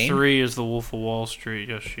she number Jane? 3 is The Wolf of Wall Street.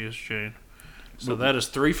 Yes, she is Jane. So that is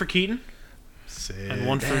 3 for Keaton Sick. and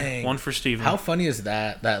one Dang. for Steven. How funny is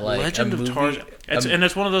that? That like Legend a of movie, Tarzan. And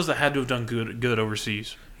it's one of those that had to have done good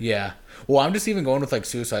overseas. Yeah. Well, I'm just even going with like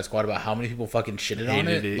Suicide Squad about how many people fucking shitted on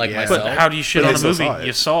Hated it. it, Like yeah. myself. But how do you shit But on I a still movie? saw it.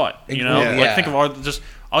 You saw it. You know, Yeah. like think of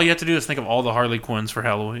all you have to do is think of all the Harley Quinns for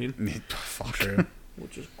Halloween, Fuck. True.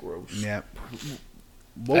 which is gross. Yeah.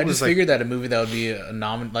 I just figured that a movie that would be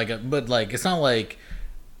a but like it's not like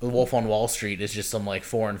The Wolf on Wall Street is just some like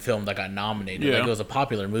foreign film that got nominated. Yeah. Like it was a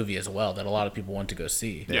popular movie as well that a lot of people went to go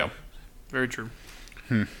see. Yeah, very true.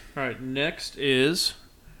 All right, next is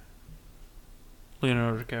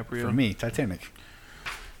Leonardo DiCaprio. For me, Titanic.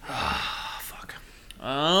 Fuck.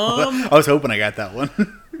 I was hoping I got that one.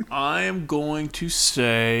 I am going to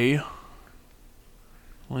say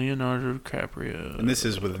Leonardo DiCaprio. And this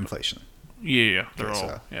is with inflation. Yeah, they're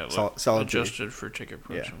Okay, all so like, solid adjusted for ticket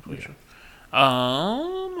price Yeah, inflation.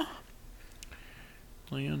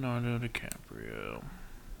 Leonardo DiCaprio.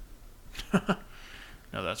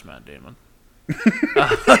 No, that's Matt Damon.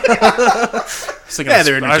 I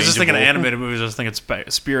was just thinking of animated movies. I was thinking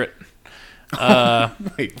Spirit.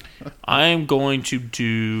 Wait. I am going to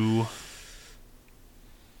do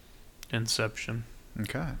Inception.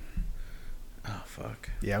 Okay. Oh fuck.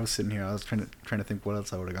 Yeah, I was sitting here. I was trying to think what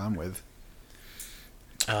else I would have gone with.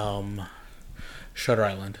 Shutter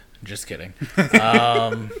Island. Just kidding.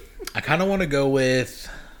 I kind of want to go with.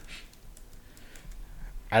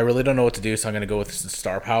 I really don't know what to do, so I'm going to go with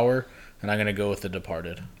Star Power, and I'm going to go with The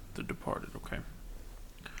Departed. The Departed. Okay.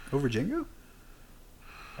 Over Django?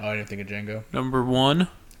 Oh, I didn't think of Django. Number 1,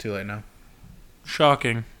 Too late now.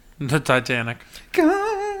 shocking, The Titanic.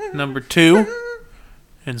 Number 2,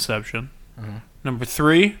 Inception. Number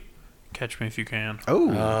 3, Catch Me If You Can.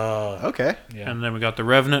 Oh. Okay. Yeah. And then we got The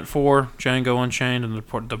Revenant 4, Django Unchained, and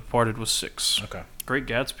The Departed was 6. Okay. Great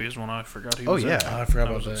Gatsby is one I forgot he Oh, was yeah. in. Oh, I forgot That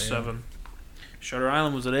about was that. at yeah. 7. Shutter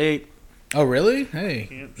Island was at 8. Oh, really? Hey.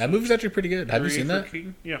 Can't That movie's actually pretty good. Have you 3 seen for that?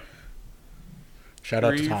 Keaton. Yeah. Shout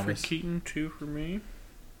out 3 to Thomas. for Keaton, 2 for me.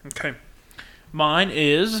 Okay. Mine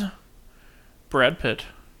is Brad Pitt.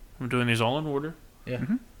 I'm doing these all in order. Yeah.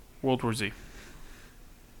 World War Z.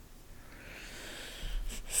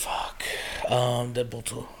 Fuck. Deadpool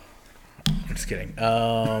 2. I'm just kidding.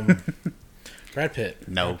 Brad Pitt.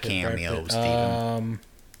 No cameo, Steven.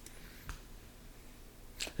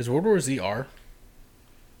 Is World War Z R?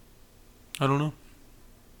 I don't know.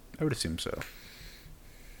 I would assume so.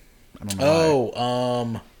 I don't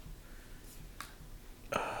know.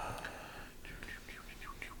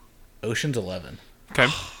 Ocean's 11. Okay.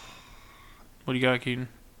 What do you got, Keaton?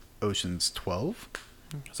 Ocean's 12?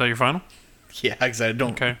 Is that your final? Yeah, because I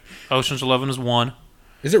don't. Okay. Ocean's 11 is 1.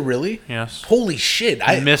 Is it really? Yes. Holy shit!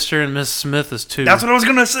 Mr. and Miss Smith is 2. That's what I was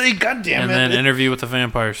gonna say. God damn and it! then Interview with the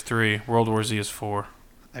Vampire is 3. World War Z is 4.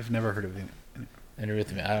 I've never heard of it. Interview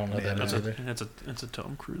with me. I don't know that either. It's a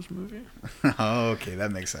Tom Cruise movie. Oh, okay,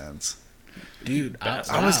 that makes sense. Dude,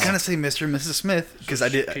 I was gonna say Mr. and Mrs. Smith because I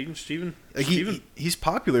did. Keaton, Steven. Like, he's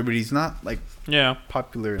popular, but he's not like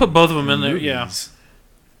popular. Put both of them in there. movies. Yeah.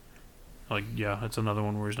 Like it's another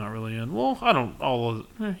one where he's not really in. Well, I don't.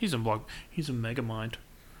 He's in Block. He's in Megamind.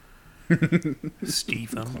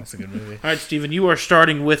 Steven. That's a good movie. All right, Steven, you are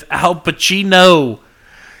starting with Al Pacino.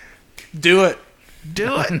 Do it.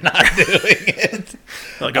 Do it. I'm not doing it.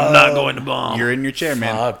 Like I'm not going to bomb. You're in your chair,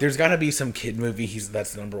 man. Fuck. There's got to be some kid movie.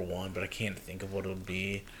 That's number 1, but I can't think of what it would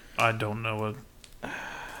be. I don't know a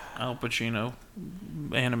Al Pacino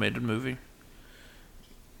animated movie.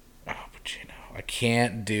 Al Pacino. I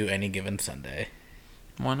can't do Any Given Sunday.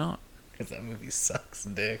 Why not? Because that movie sucks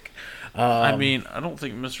dick. I mean, I don't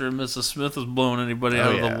think Mr. and Mrs. Smith is blowing anybody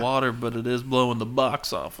out of the water, but it is blowing the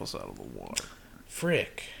box office out of the water.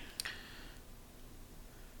 Frick.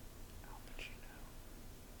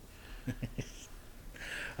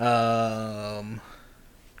 All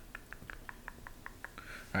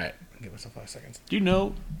right, give myself 5 seconds. Do you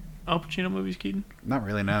know Al Pacino movies, Keaton? Not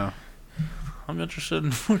really, no. I'm interested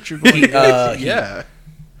in what you're going to Yeah.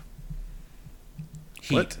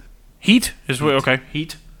 Heat. What? Heat is okay.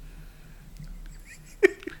 Heat.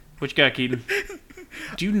 Which guy, Keaton?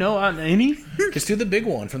 Do you know any? Just do the big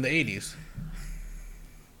one from the 80s.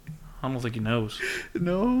 I don't think he knows.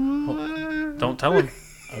 No. Don't tell him,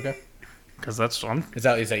 Okay. because that's fun. Is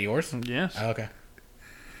that yours? Yes. Oh, okay.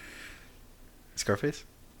 Scarface?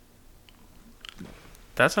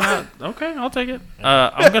 That's not okay. I'll take it.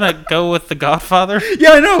 I'm gonna go with The Godfather.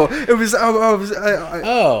 Yeah, I know. It was. I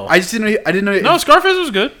just didn't know. I didn't know. No, Scarface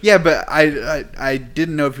was good. Yeah, but I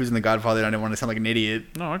didn't know if he was in The Godfather. And I didn't want to sound like an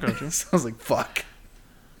idiot. No, I got you. So I was like, "Fuck."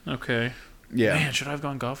 Okay. Yeah. Man, should I have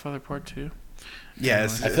gone Godfather Part 2? Yeah. I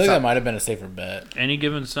feel like that might have been a safer bet. Any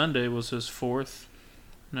Given Sunday was his 4th.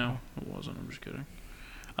 No, it wasn't. I'm just kidding.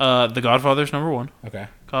 The Godfather's number 1. Okay.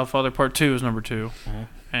 Godfather Part 2 is number 2. Uh-huh.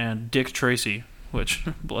 And Dick Tracy, which,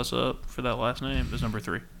 bless up for that last name, is number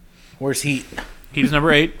 3. Where's Heat? Heat is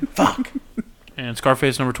number 8. Fuck. And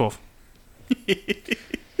Scarface number 12.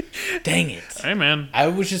 Dang it. Hey, man. I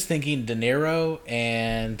was just thinking De Niro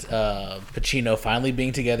and Pacino finally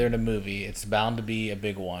being together in a movie. It's bound to be a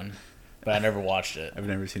big one, but I never watched it. I've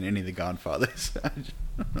never seen any of The Godfathers.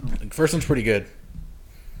 The first one's pretty good,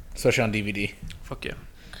 especially on DVD. Fuck yeah.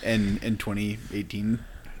 And in 2018.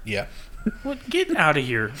 Yeah. What? Get out of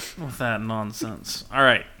here with that nonsense. All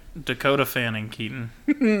right. Dakota Fanning, Keaton.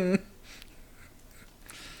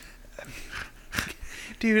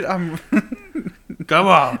 Dude, I'm Come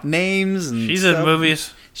on. names and She's stuff. in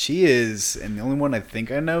movies. She is, and the only one I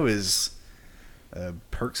think I know is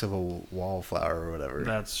Perks of a Wallflower or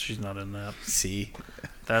whatever. She's not in that. See?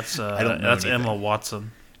 That's I don't know that's anything. Emma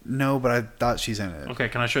Watson. No, but I thought she's in it. Okay,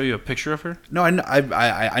 can I show you a picture of her? No, I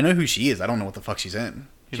know who she is. I don't know what the fuck she's in.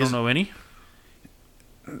 You don't know any?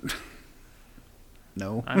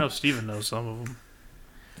 No. I know Steven knows some of them.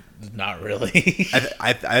 Not really.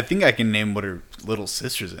 I think I can name what her little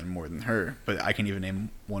sister's in more than her, but I can even name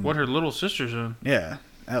one. What her little sister's in? Yeah,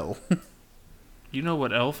 Elle. You know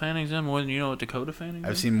what Elle Fanning's in more than you know what Dakota Fanning's in?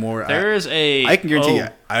 I've seen more. There is a. I can guarantee you,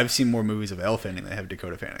 I've seen more movies of Elle Fanning than I have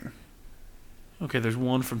Dakota Fanning. Okay, there's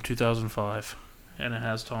one from 2005, and it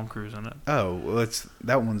has Tom Cruise in it. Oh, well,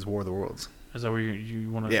 that one's War of the Worlds. Is that where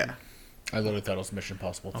you want to? Yeah. I literally thought it was Mission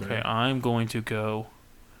Impossible 3. Okay, I'm going to go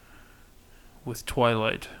with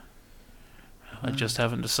Twilight. I just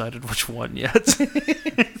haven't decided which one yet.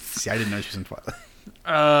 See, I didn't know she was in Twilight.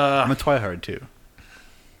 I'm I'm a Twihard too.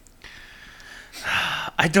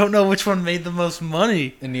 I don't know which one made the most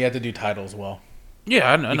money. And you have to do title as well.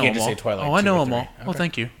 Yeah, I know You them can't just all. say Twilight Oh, I 2 know or them all. 3. Oh, Okay.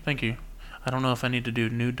 thank you. I don't know if I need to do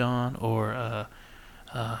New Dawn or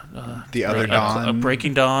The Other Dawn,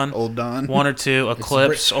 Breaking Dawn, Old Dawn, 1 or 2,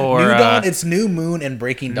 Eclipse, or New Dawn. It's New Moon and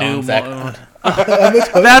Breaking Dawn. New Zach. Moon.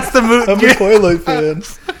 That's the movie. I'm a Twilight fan.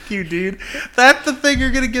 Fuck you, dude. That's the thing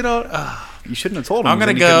you're gonna get on. You shouldn't have told him. I'm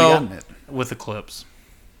gonna then you couldn't have go gotten it. with Eclipse.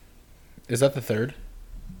 Is that the third?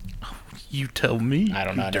 You tell me. I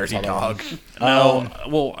don't know. I never Dirty saw that dog. one. No,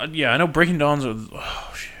 well, yeah, I know Breaking Dawn's.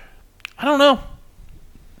 Oh shit, I don't know.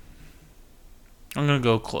 I'm gonna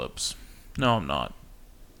go Eclipse. No, I'm not.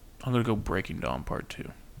 I'm gonna go Breaking Dawn Part 2.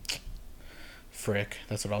 Frick,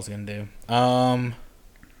 that's what I was gonna do. I'm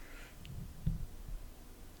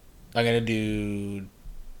gonna do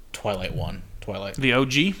Twilight 1. Twilight. The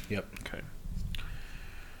OG. Yep. Okay.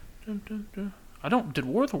 I don't. Did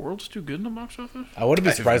War of the Worlds do good in the box office? I wouldn't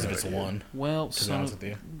be surprised if it's 1. Well, To be honest with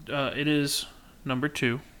you. it is number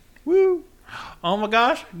 2. Woo! Oh my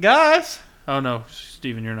gosh, guys! Oh no,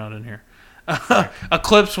 Steven, you're not in here.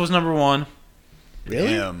 Eclipse was number 1. Really?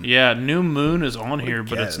 Damn. Yeah, New Moon is on here,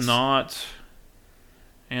 but guess. it's not.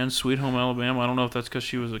 And Sweet Home Alabama. I don't know if that's because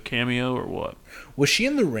she was a cameo or what. Was she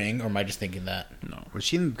in The Ring, or am I just thinking that? No, Was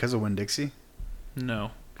she in because of Winn-Dixie?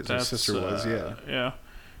 no. Because her sister was, yeah.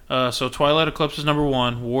 Yeah. So Twilight Eclipse is number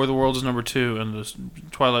 1, War of the Worlds is number 2, and the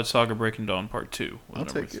Twilight Saga Breaking Dawn Part 2 was I'll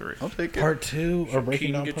number take 3. it. I'll take it. Part 2 or Breaking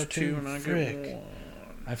Keaton Dawn gets Part 2 2? and I get Frick. 1.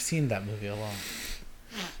 I've seen that movie a lot.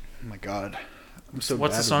 Oh my god. I'm so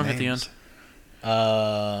What's bad the song with at the names. end?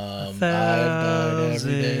 I've died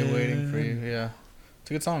every day waiting for you. Yeah. It's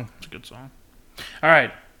a good song. It's a good song. All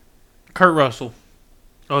right. Kurt Russell.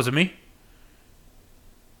 Oh, is it me?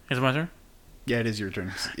 Is it my turn? Yeah, it is your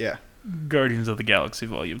turn. Yeah. Guardians of the Galaxy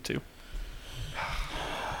Volume 2.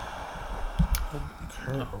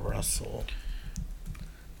 Kurt Russell.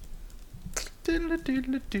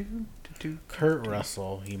 Kurt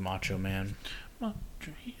Russell, you macho man.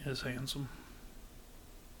 He is handsome.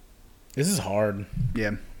 This is hard.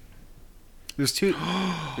 Yeah. There's two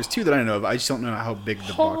that I know of. I just don't know how big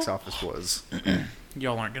the box office was.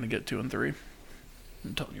 Y'all aren't going to get 2 and 3.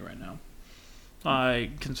 I'm telling you right now.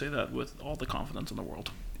 I can say that with all the confidence in the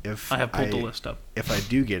world. If I have pulled the list up. If I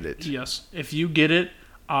do get it. Yes. If you get it,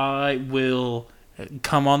 I will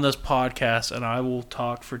come on this podcast and I will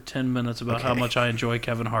talk for 10 minutes about how much I enjoy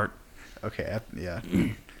Kevin Hart. Okay, yeah.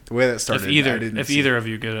 The way that started, If either of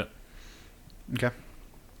you get it. Okay.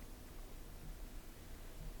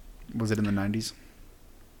 Was it in the 90s?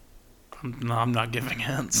 No, I'm not giving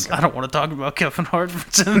hints. Okay. I don't want to talk about Kevin Hart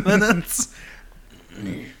for 10 minutes.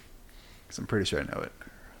 Because I'm pretty sure I know it.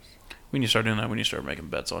 We need to start doing that when you start making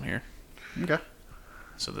bets on here. Okay.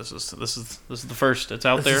 So this is the first. It's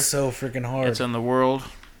out there. This is so freaking hard. It's in the world.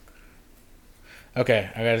 Okay,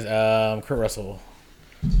 I got Kurt Russell.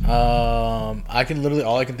 I can literally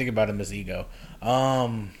all I can think about him is ego.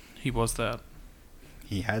 He was that.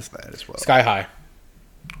 He has that as well. Sky High.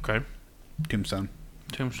 Okay. Tombstone.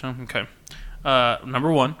 Okay.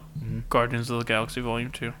 Number 1, Guardians of the Galaxy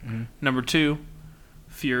Volume 2. Number 2,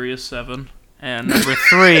 Furious 7. And number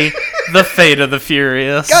 3, The Fate of the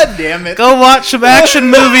Furious. God damn it. Go watch some action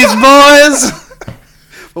movies, boys.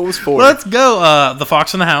 What was 4? Let's go. The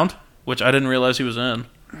Fox and the Hound, which I didn't realize he was in.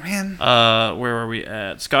 Man. Where were we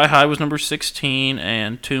at? Sky High was number 16,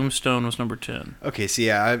 and Tombstone was number 10. Okay, so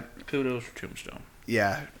yeah, Kudos for Tombstone.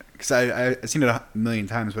 yeah, because I've seen it a million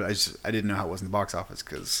times, but I didn't know how it was in the box office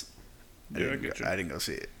because I didn't go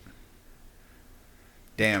see it.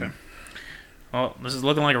 Damn. Okay. Well, this is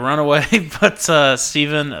looking like a runaway, but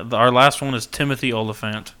Steven, our last one is Timothy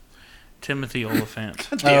Oliphant. Timothy Oliphant.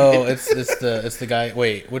 Oh, it's the guy.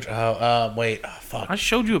 Wait, which? Wait. Oh, fuck. I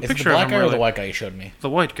showed you a Is it picture the black of guy him. or Really. the white guy you showed me? The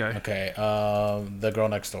white guy. Okay. The girl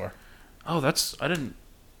next door. Oh, I didn't.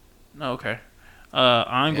 No, okay.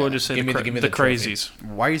 I'm going to say give me the the Crazies.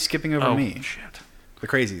 Why are you skipping over me? Shit. The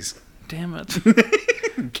Crazies. Damn it.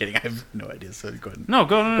 I'm kidding. I have no idea. So go ahead. No,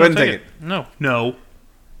 go ahead and take it. No.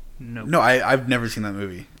 No, I've never seen that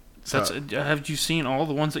movie. So, Have you seen all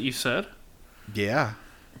the ones that you said? yeah.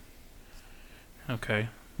 Okay.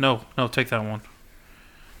 No, take that one.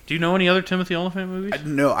 Do you know any other Timothy Oliphant movies? I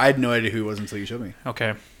had no idea who he was until you showed me.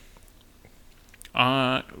 Okay.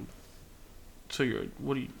 So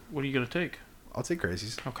what are you gonna take? I'll take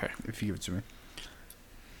Crazies. Okay. If you give it to me.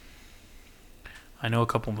 I know a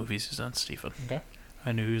couple movies he's in, Stephen. Okay.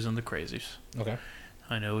 I knew he was in The Crazies. Okay.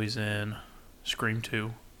 I know he's in Scream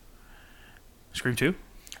 2. Scream 2?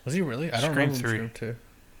 Was he really? I don't Scream remember 3. Scream 2.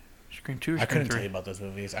 Scream 2 or I Scream couldn't 3? tell you about those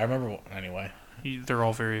movies. I remember anyway. They're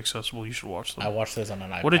all very accessible. You should watch them. I watched those on an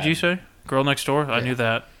iPad. What did you say? Girl Next Door? I Yeah. knew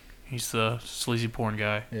that. He's the sleazy porn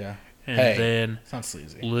guy. Yeah. And Hey, then it's not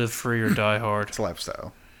sleazy. Live Free or Die Hard. It's a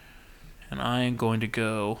lifestyle. And I am going to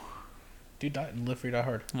go Dude, Live Free, Die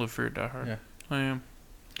Hard. Live Free or Die Hard. Yeah. I am.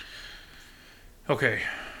 Okay.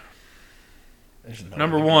 There's no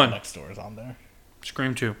Number way the Girl 1. Next Door is on there.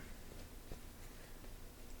 Scream 2.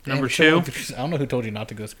 Damn, Number so 2. I don't know who told you not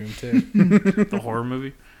to go Scream 2. The horror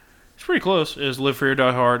movie. It's pretty close. Is Live Free or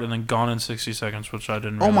Die Hard, and then Gone in 60 Seconds, which I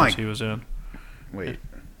didn't realize he was in. Wait.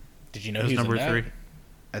 Did you know he was number 3?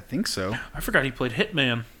 I think so. I forgot he played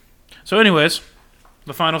Hitman. So, anyways,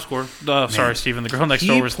 the final score. Sorry, Steven. The Girl Next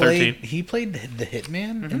Door was 13. He played the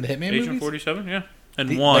Hitman in the Hitman Agent movies? 47, yeah.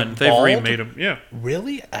 And won. They've remade him. Yeah.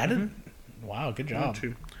 Really? I didn't. Wow, good job.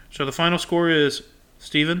 So the final score is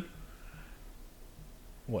Steven.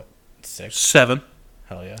 What? 6? 7.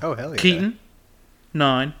 Hell yeah. Oh, hell yeah. Keaton.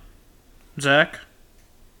 9. Zach.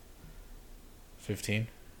 15.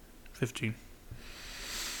 15.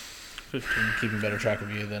 Keeping better track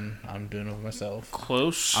of you than I'm doing with myself.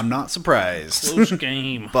 Close. I'm not surprised. Close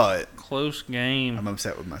game. But close game. I'm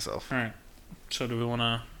upset with myself. All right. So do we want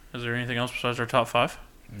to... Is there anything else besides our top 5?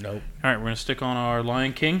 Nope. All right, we're going to stick on our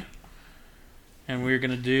Lion King. And we're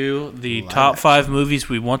going to do the top 5 movies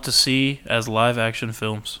we want to see as live-action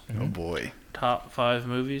films. Oh, boy. Top 5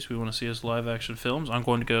 movies we want to see as live-action films. I'm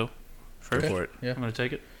going to go first. Go for it. Yeah. I'm going to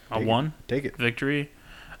take it. I won. Take it. Victory.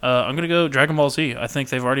 I'm going to go Dragon Ball Z. I think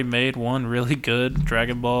they've already made one really good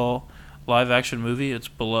Dragon Ball live-action movie. It's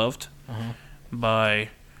beloved by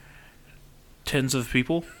tens of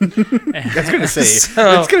people. I was going to say, it's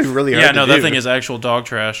going to be really hard to do. Yeah, no, that thing is actual dog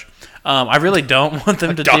trash. I really don't want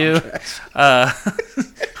them to do...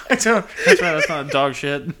 That's not dog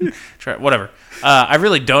shit. Whatever. I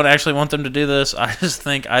really don't actually want them to do this. I just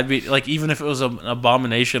think I'd be... Like, even if it was an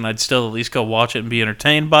abomination, I'd still at least go watch it and be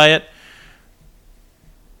entertained by it.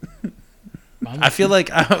 I feel like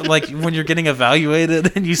when you're getting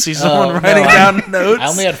evaluated and you see someone writing down notes. I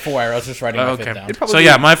only had 4. I was just writing my 5th down. So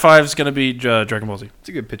yeah, my 5 is going to be Dragon Ball Z. It's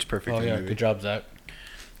a good pitch perfect movie. Good job, Zach.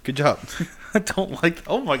 Good job. I don't like...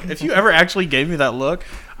 Oh my... If you ever actually gave me that look,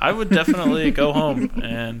 I would definitely go home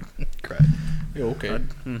and... Cry. Yeah, okay.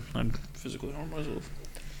 I'd physically harm myself.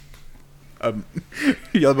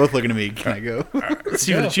 Y'all both looking at me. Can I go?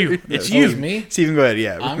 Steven, it's you. It's Oh, you. it's me? Steven, go ahead.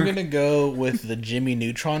 Yeah. I'm going to go with the Jimmy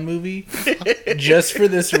Neutron movie just for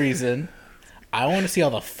this reason. I want to see how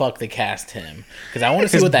the fuck they cast him. Because I want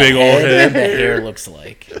to see what that big old head head. and the hair looks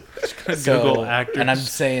like. Google actors. And I'm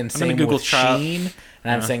saying same Google with child. Sheen,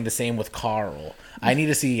 and I'm saying the same with Carl. I need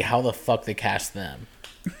to see how the fuck they cast them.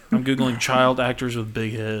 I'm Googling child actors with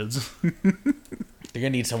big heads. They're going to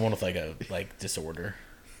need someone with a disorder.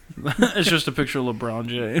 It's just a picture of LeBron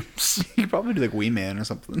James. You could probably do Wee Man or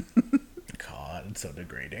something. God, it's so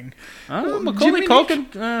degrading. Macaulay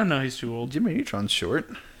Culkin. No, he's too old. Jimmy Neutron's short.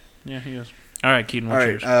 Yeah, he is. All right, Keaton,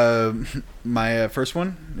 what's yours? My first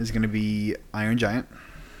one is going to be Iron Giant.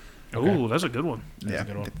 Oh, that's a good one. That's a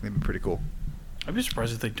good one. They'd be pretty cool. I'd be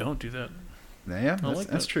surprised if they don't do that. Yeah,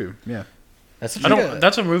 that's true. Yeah.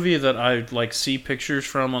 That's a movie that I see pictures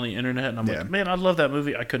from on the internet, and I'm like, man, I love that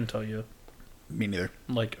movie. I couldn't tell you. Me neither.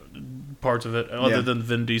 Parts of it, other than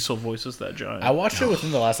Vin Diesel voices that giant. I watched it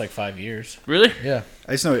within the last 5 years. Really? Yeah.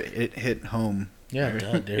 I just know it hit home. Yeah,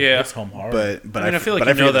 dude. Yeah. It's home hard. But I feel like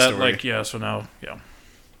you know that. So now, yeah. All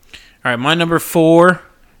right, my number 4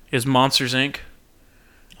 is Monsters, Inc.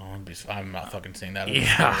 Oh, I'm not fucking seeing that.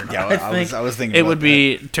 I was thinking it would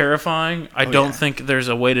be terrifying. I don't think there's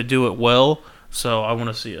a way to do it well, so I want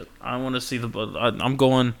to see it. I want to see I'm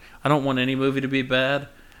going. I don't want any movie to be bad.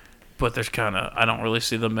 But I don't really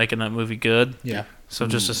see them making that movie good. Yeah. So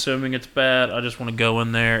just assuming it's bad, I just want to go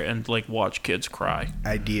in there and watch kids cry.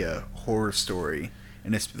 Idea, horror story,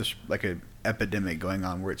 and it's like an epidemic going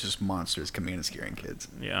on where it's just monsters coming in and scaring kids.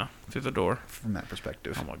 Yeah, through the door. From that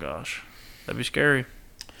perspective. Oh my gosh, that'd be scary.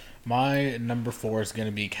 My number 4 is going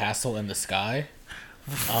to be Castle in the Sky.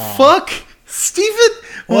 Fuck, Steven.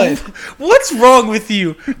 What? What's wrong with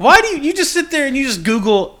you? Why do you just sit there and you just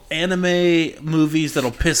Google anime movies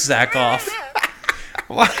that'll piss Zach off?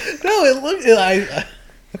 No, it looked.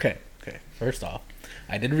 Okay. First off,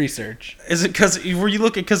 I did research. Is it because were you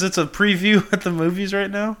looking because it's a preview at the movies right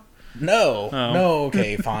now? No.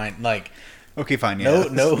 Okay, fine. Okay, fine. Yeah.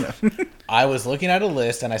 No. I was looking at a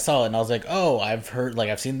list and I saw it and I was like, oh,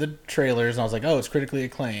 I've seen the trailers and I was like, oh, it's critically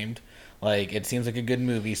acclaimed. It seems like a good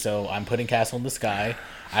movie, so I'm putting Castle in the Sky.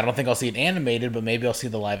 I don't think I'll see it animated, but maybe I'll see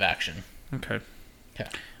the live action. Okay. Okay.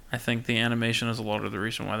 I think the animation is a lot of the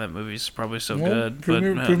reason why that movie's probably so good. Prove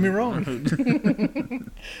me wrong.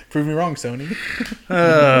 Prove me wrong, Sony.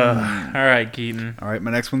 All right, Keaton. All right,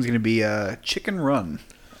 my next one's going to be Chicken Run.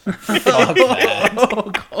 Fuck that.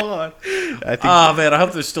 Oh, God. Man, I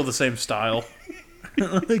hope they're still the same style.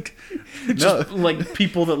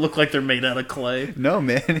 People that look like they're made out of clay. No,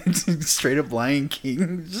 man, it's straight up Lion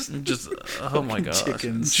King. Just oh my god,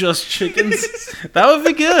 chickens. Just chickens. That would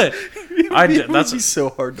be good. That'd be so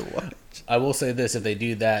hard to watch. I will say this: if they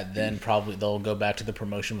do that, then probably they'll go back to the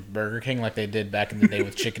promotion with Burger King, like they did back in the day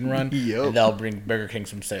with Chicken Run, and they'll bring Burger King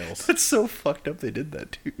some sales. That's so fucked up. They did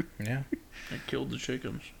that too. Yeah. They killed the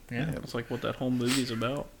chickens. Yeah. That's like what that whole movie's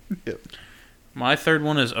about. Yep. My third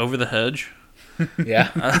one is Over the Hedge.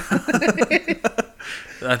 Yeah.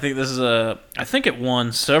 I think this is I think it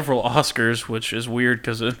won several Oscars, which is weird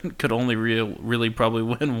because it could only really probably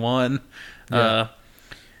win one. Yeah.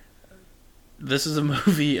 This is a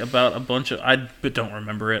movie about a bunch of... I don't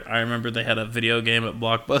remember it. I remember they had a video game at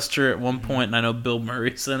Blockbuster at one point, and I know Bill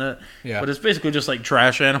Murray's in it. Yeah. But it's basically just like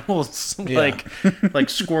trash animals, Yeah.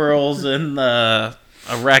 like squirrels and a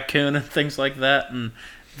raccoon and things like that. And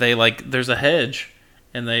they there's a hedge,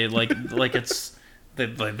 and they it's...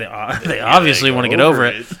 They obviously want to get over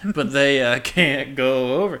it, but they can't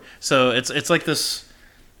go over. So it's like this...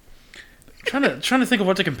 Trying to think of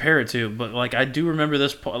what to compare it to, but like I do remember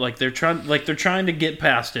this. Like they're trying to get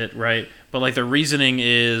past it, right? But like their reasoning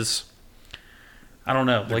is, I don't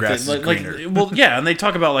know. The grass is greener. Well, yeah, and they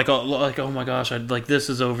talk about oh my gosh, this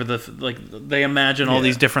is over the they imagine all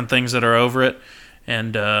these different things that are over it,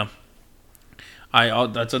 and that's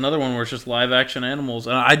another one where it's just live action animals,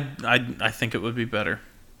 and I think it would be better.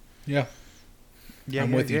 Yeah. Yeah,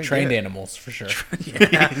 I'm with you. Trained animals, for sure.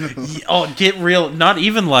 Oh, get real. Not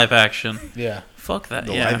even live action. Yeah. Fuck that.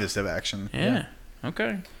 The livest of action. Yeah.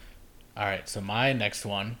 Okay. All right, so my next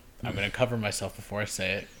one, I'm going to cover myself before I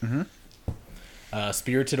say it. Mm-hmm.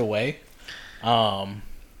 Spirited Away.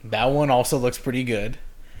 That one also looks pretty good.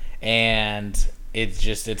 And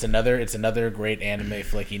it's another great anime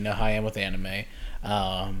flick. You know how I am with anime.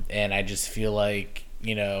 And I just feel like,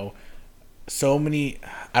 so many,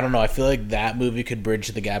 I don't know, I feel like that movie could bridge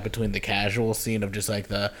the gap between the casual scene of just like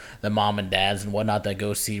the mom and dads and whatnot that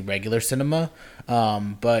go see regular cinema,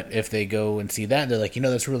 but if they go and see that, they're like,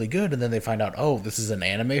 that's really good, and then they find out, oh, this is an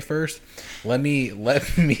anime first, let me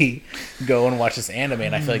go and watch this anime,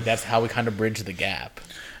 and I feel like that's how we kind of bridge the gap.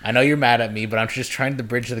 I know you're mad at me, but I'm just trying to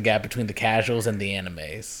bridge the gap between the casuals and the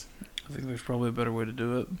animes. I think there's probably a better way to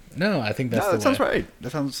do it. No, I think that's the way. That sounds right.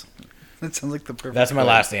 That sounds like the perfect That's my way.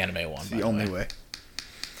 last anime one. It's the only way.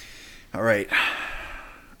 All right.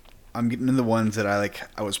 I'm getting into the ones that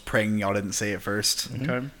I was praying y'all didn't say it first.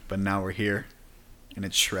 Okay. But now we're here. And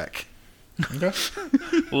it's Shrek. Okay.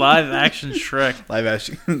 Live action Shrek. Live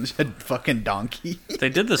action fucking donkey. They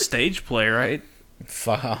did the stage play, right?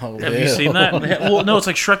 Have you seen that? Well, no, it's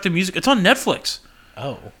like Shrek the Musical. It's on Netflix.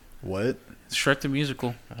 Oh. What? It's Shrek the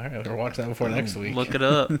Musical. All right, we'll watch that before next week. Look it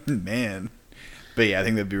up. Man. But yeah, I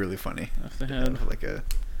think that'd be really funny. If they had Like a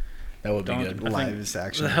That would be good. live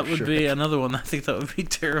action. that would be another one. I think that would be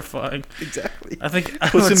terrifying. Exactly. I think I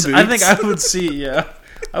Puss in would Boots.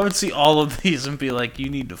 I would see all of these and be like, you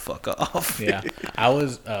need to fuck off. Yeah.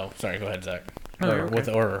 Sorry, go ahead, Zach.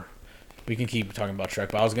 Or we can keep talking about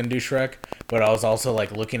Shrek, but I was going to do Shrek, but I was also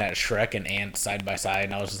like looking at Shrek and Ant side by side,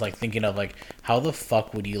 and I was just like thinking of like, how the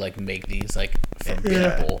fuck would you like make these like from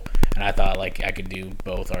people? And I thought like I could do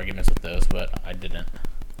both arguments with those, but I didn't.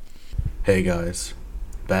 Hey guys,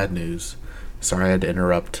 bad news. Sorry I had to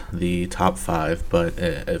interrupt the top 5, but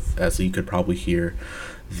as you could probably hear,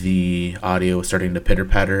 the audio was starting to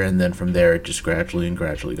pitter-patter, and then from there it just gradually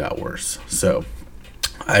got worse. So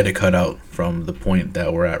I had to cut out from the point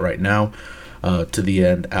that we're at right now to the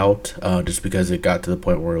end out, just because it got to the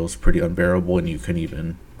point where it was pretty unbearable and you couldn't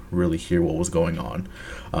even really hear what was going on.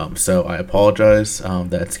 So I apologize.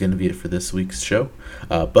 That's going to be it for this week's show.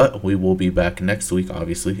 But we will be back next week,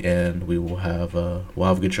 obviously, and we'll have a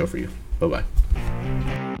good show for you. Bye-bye.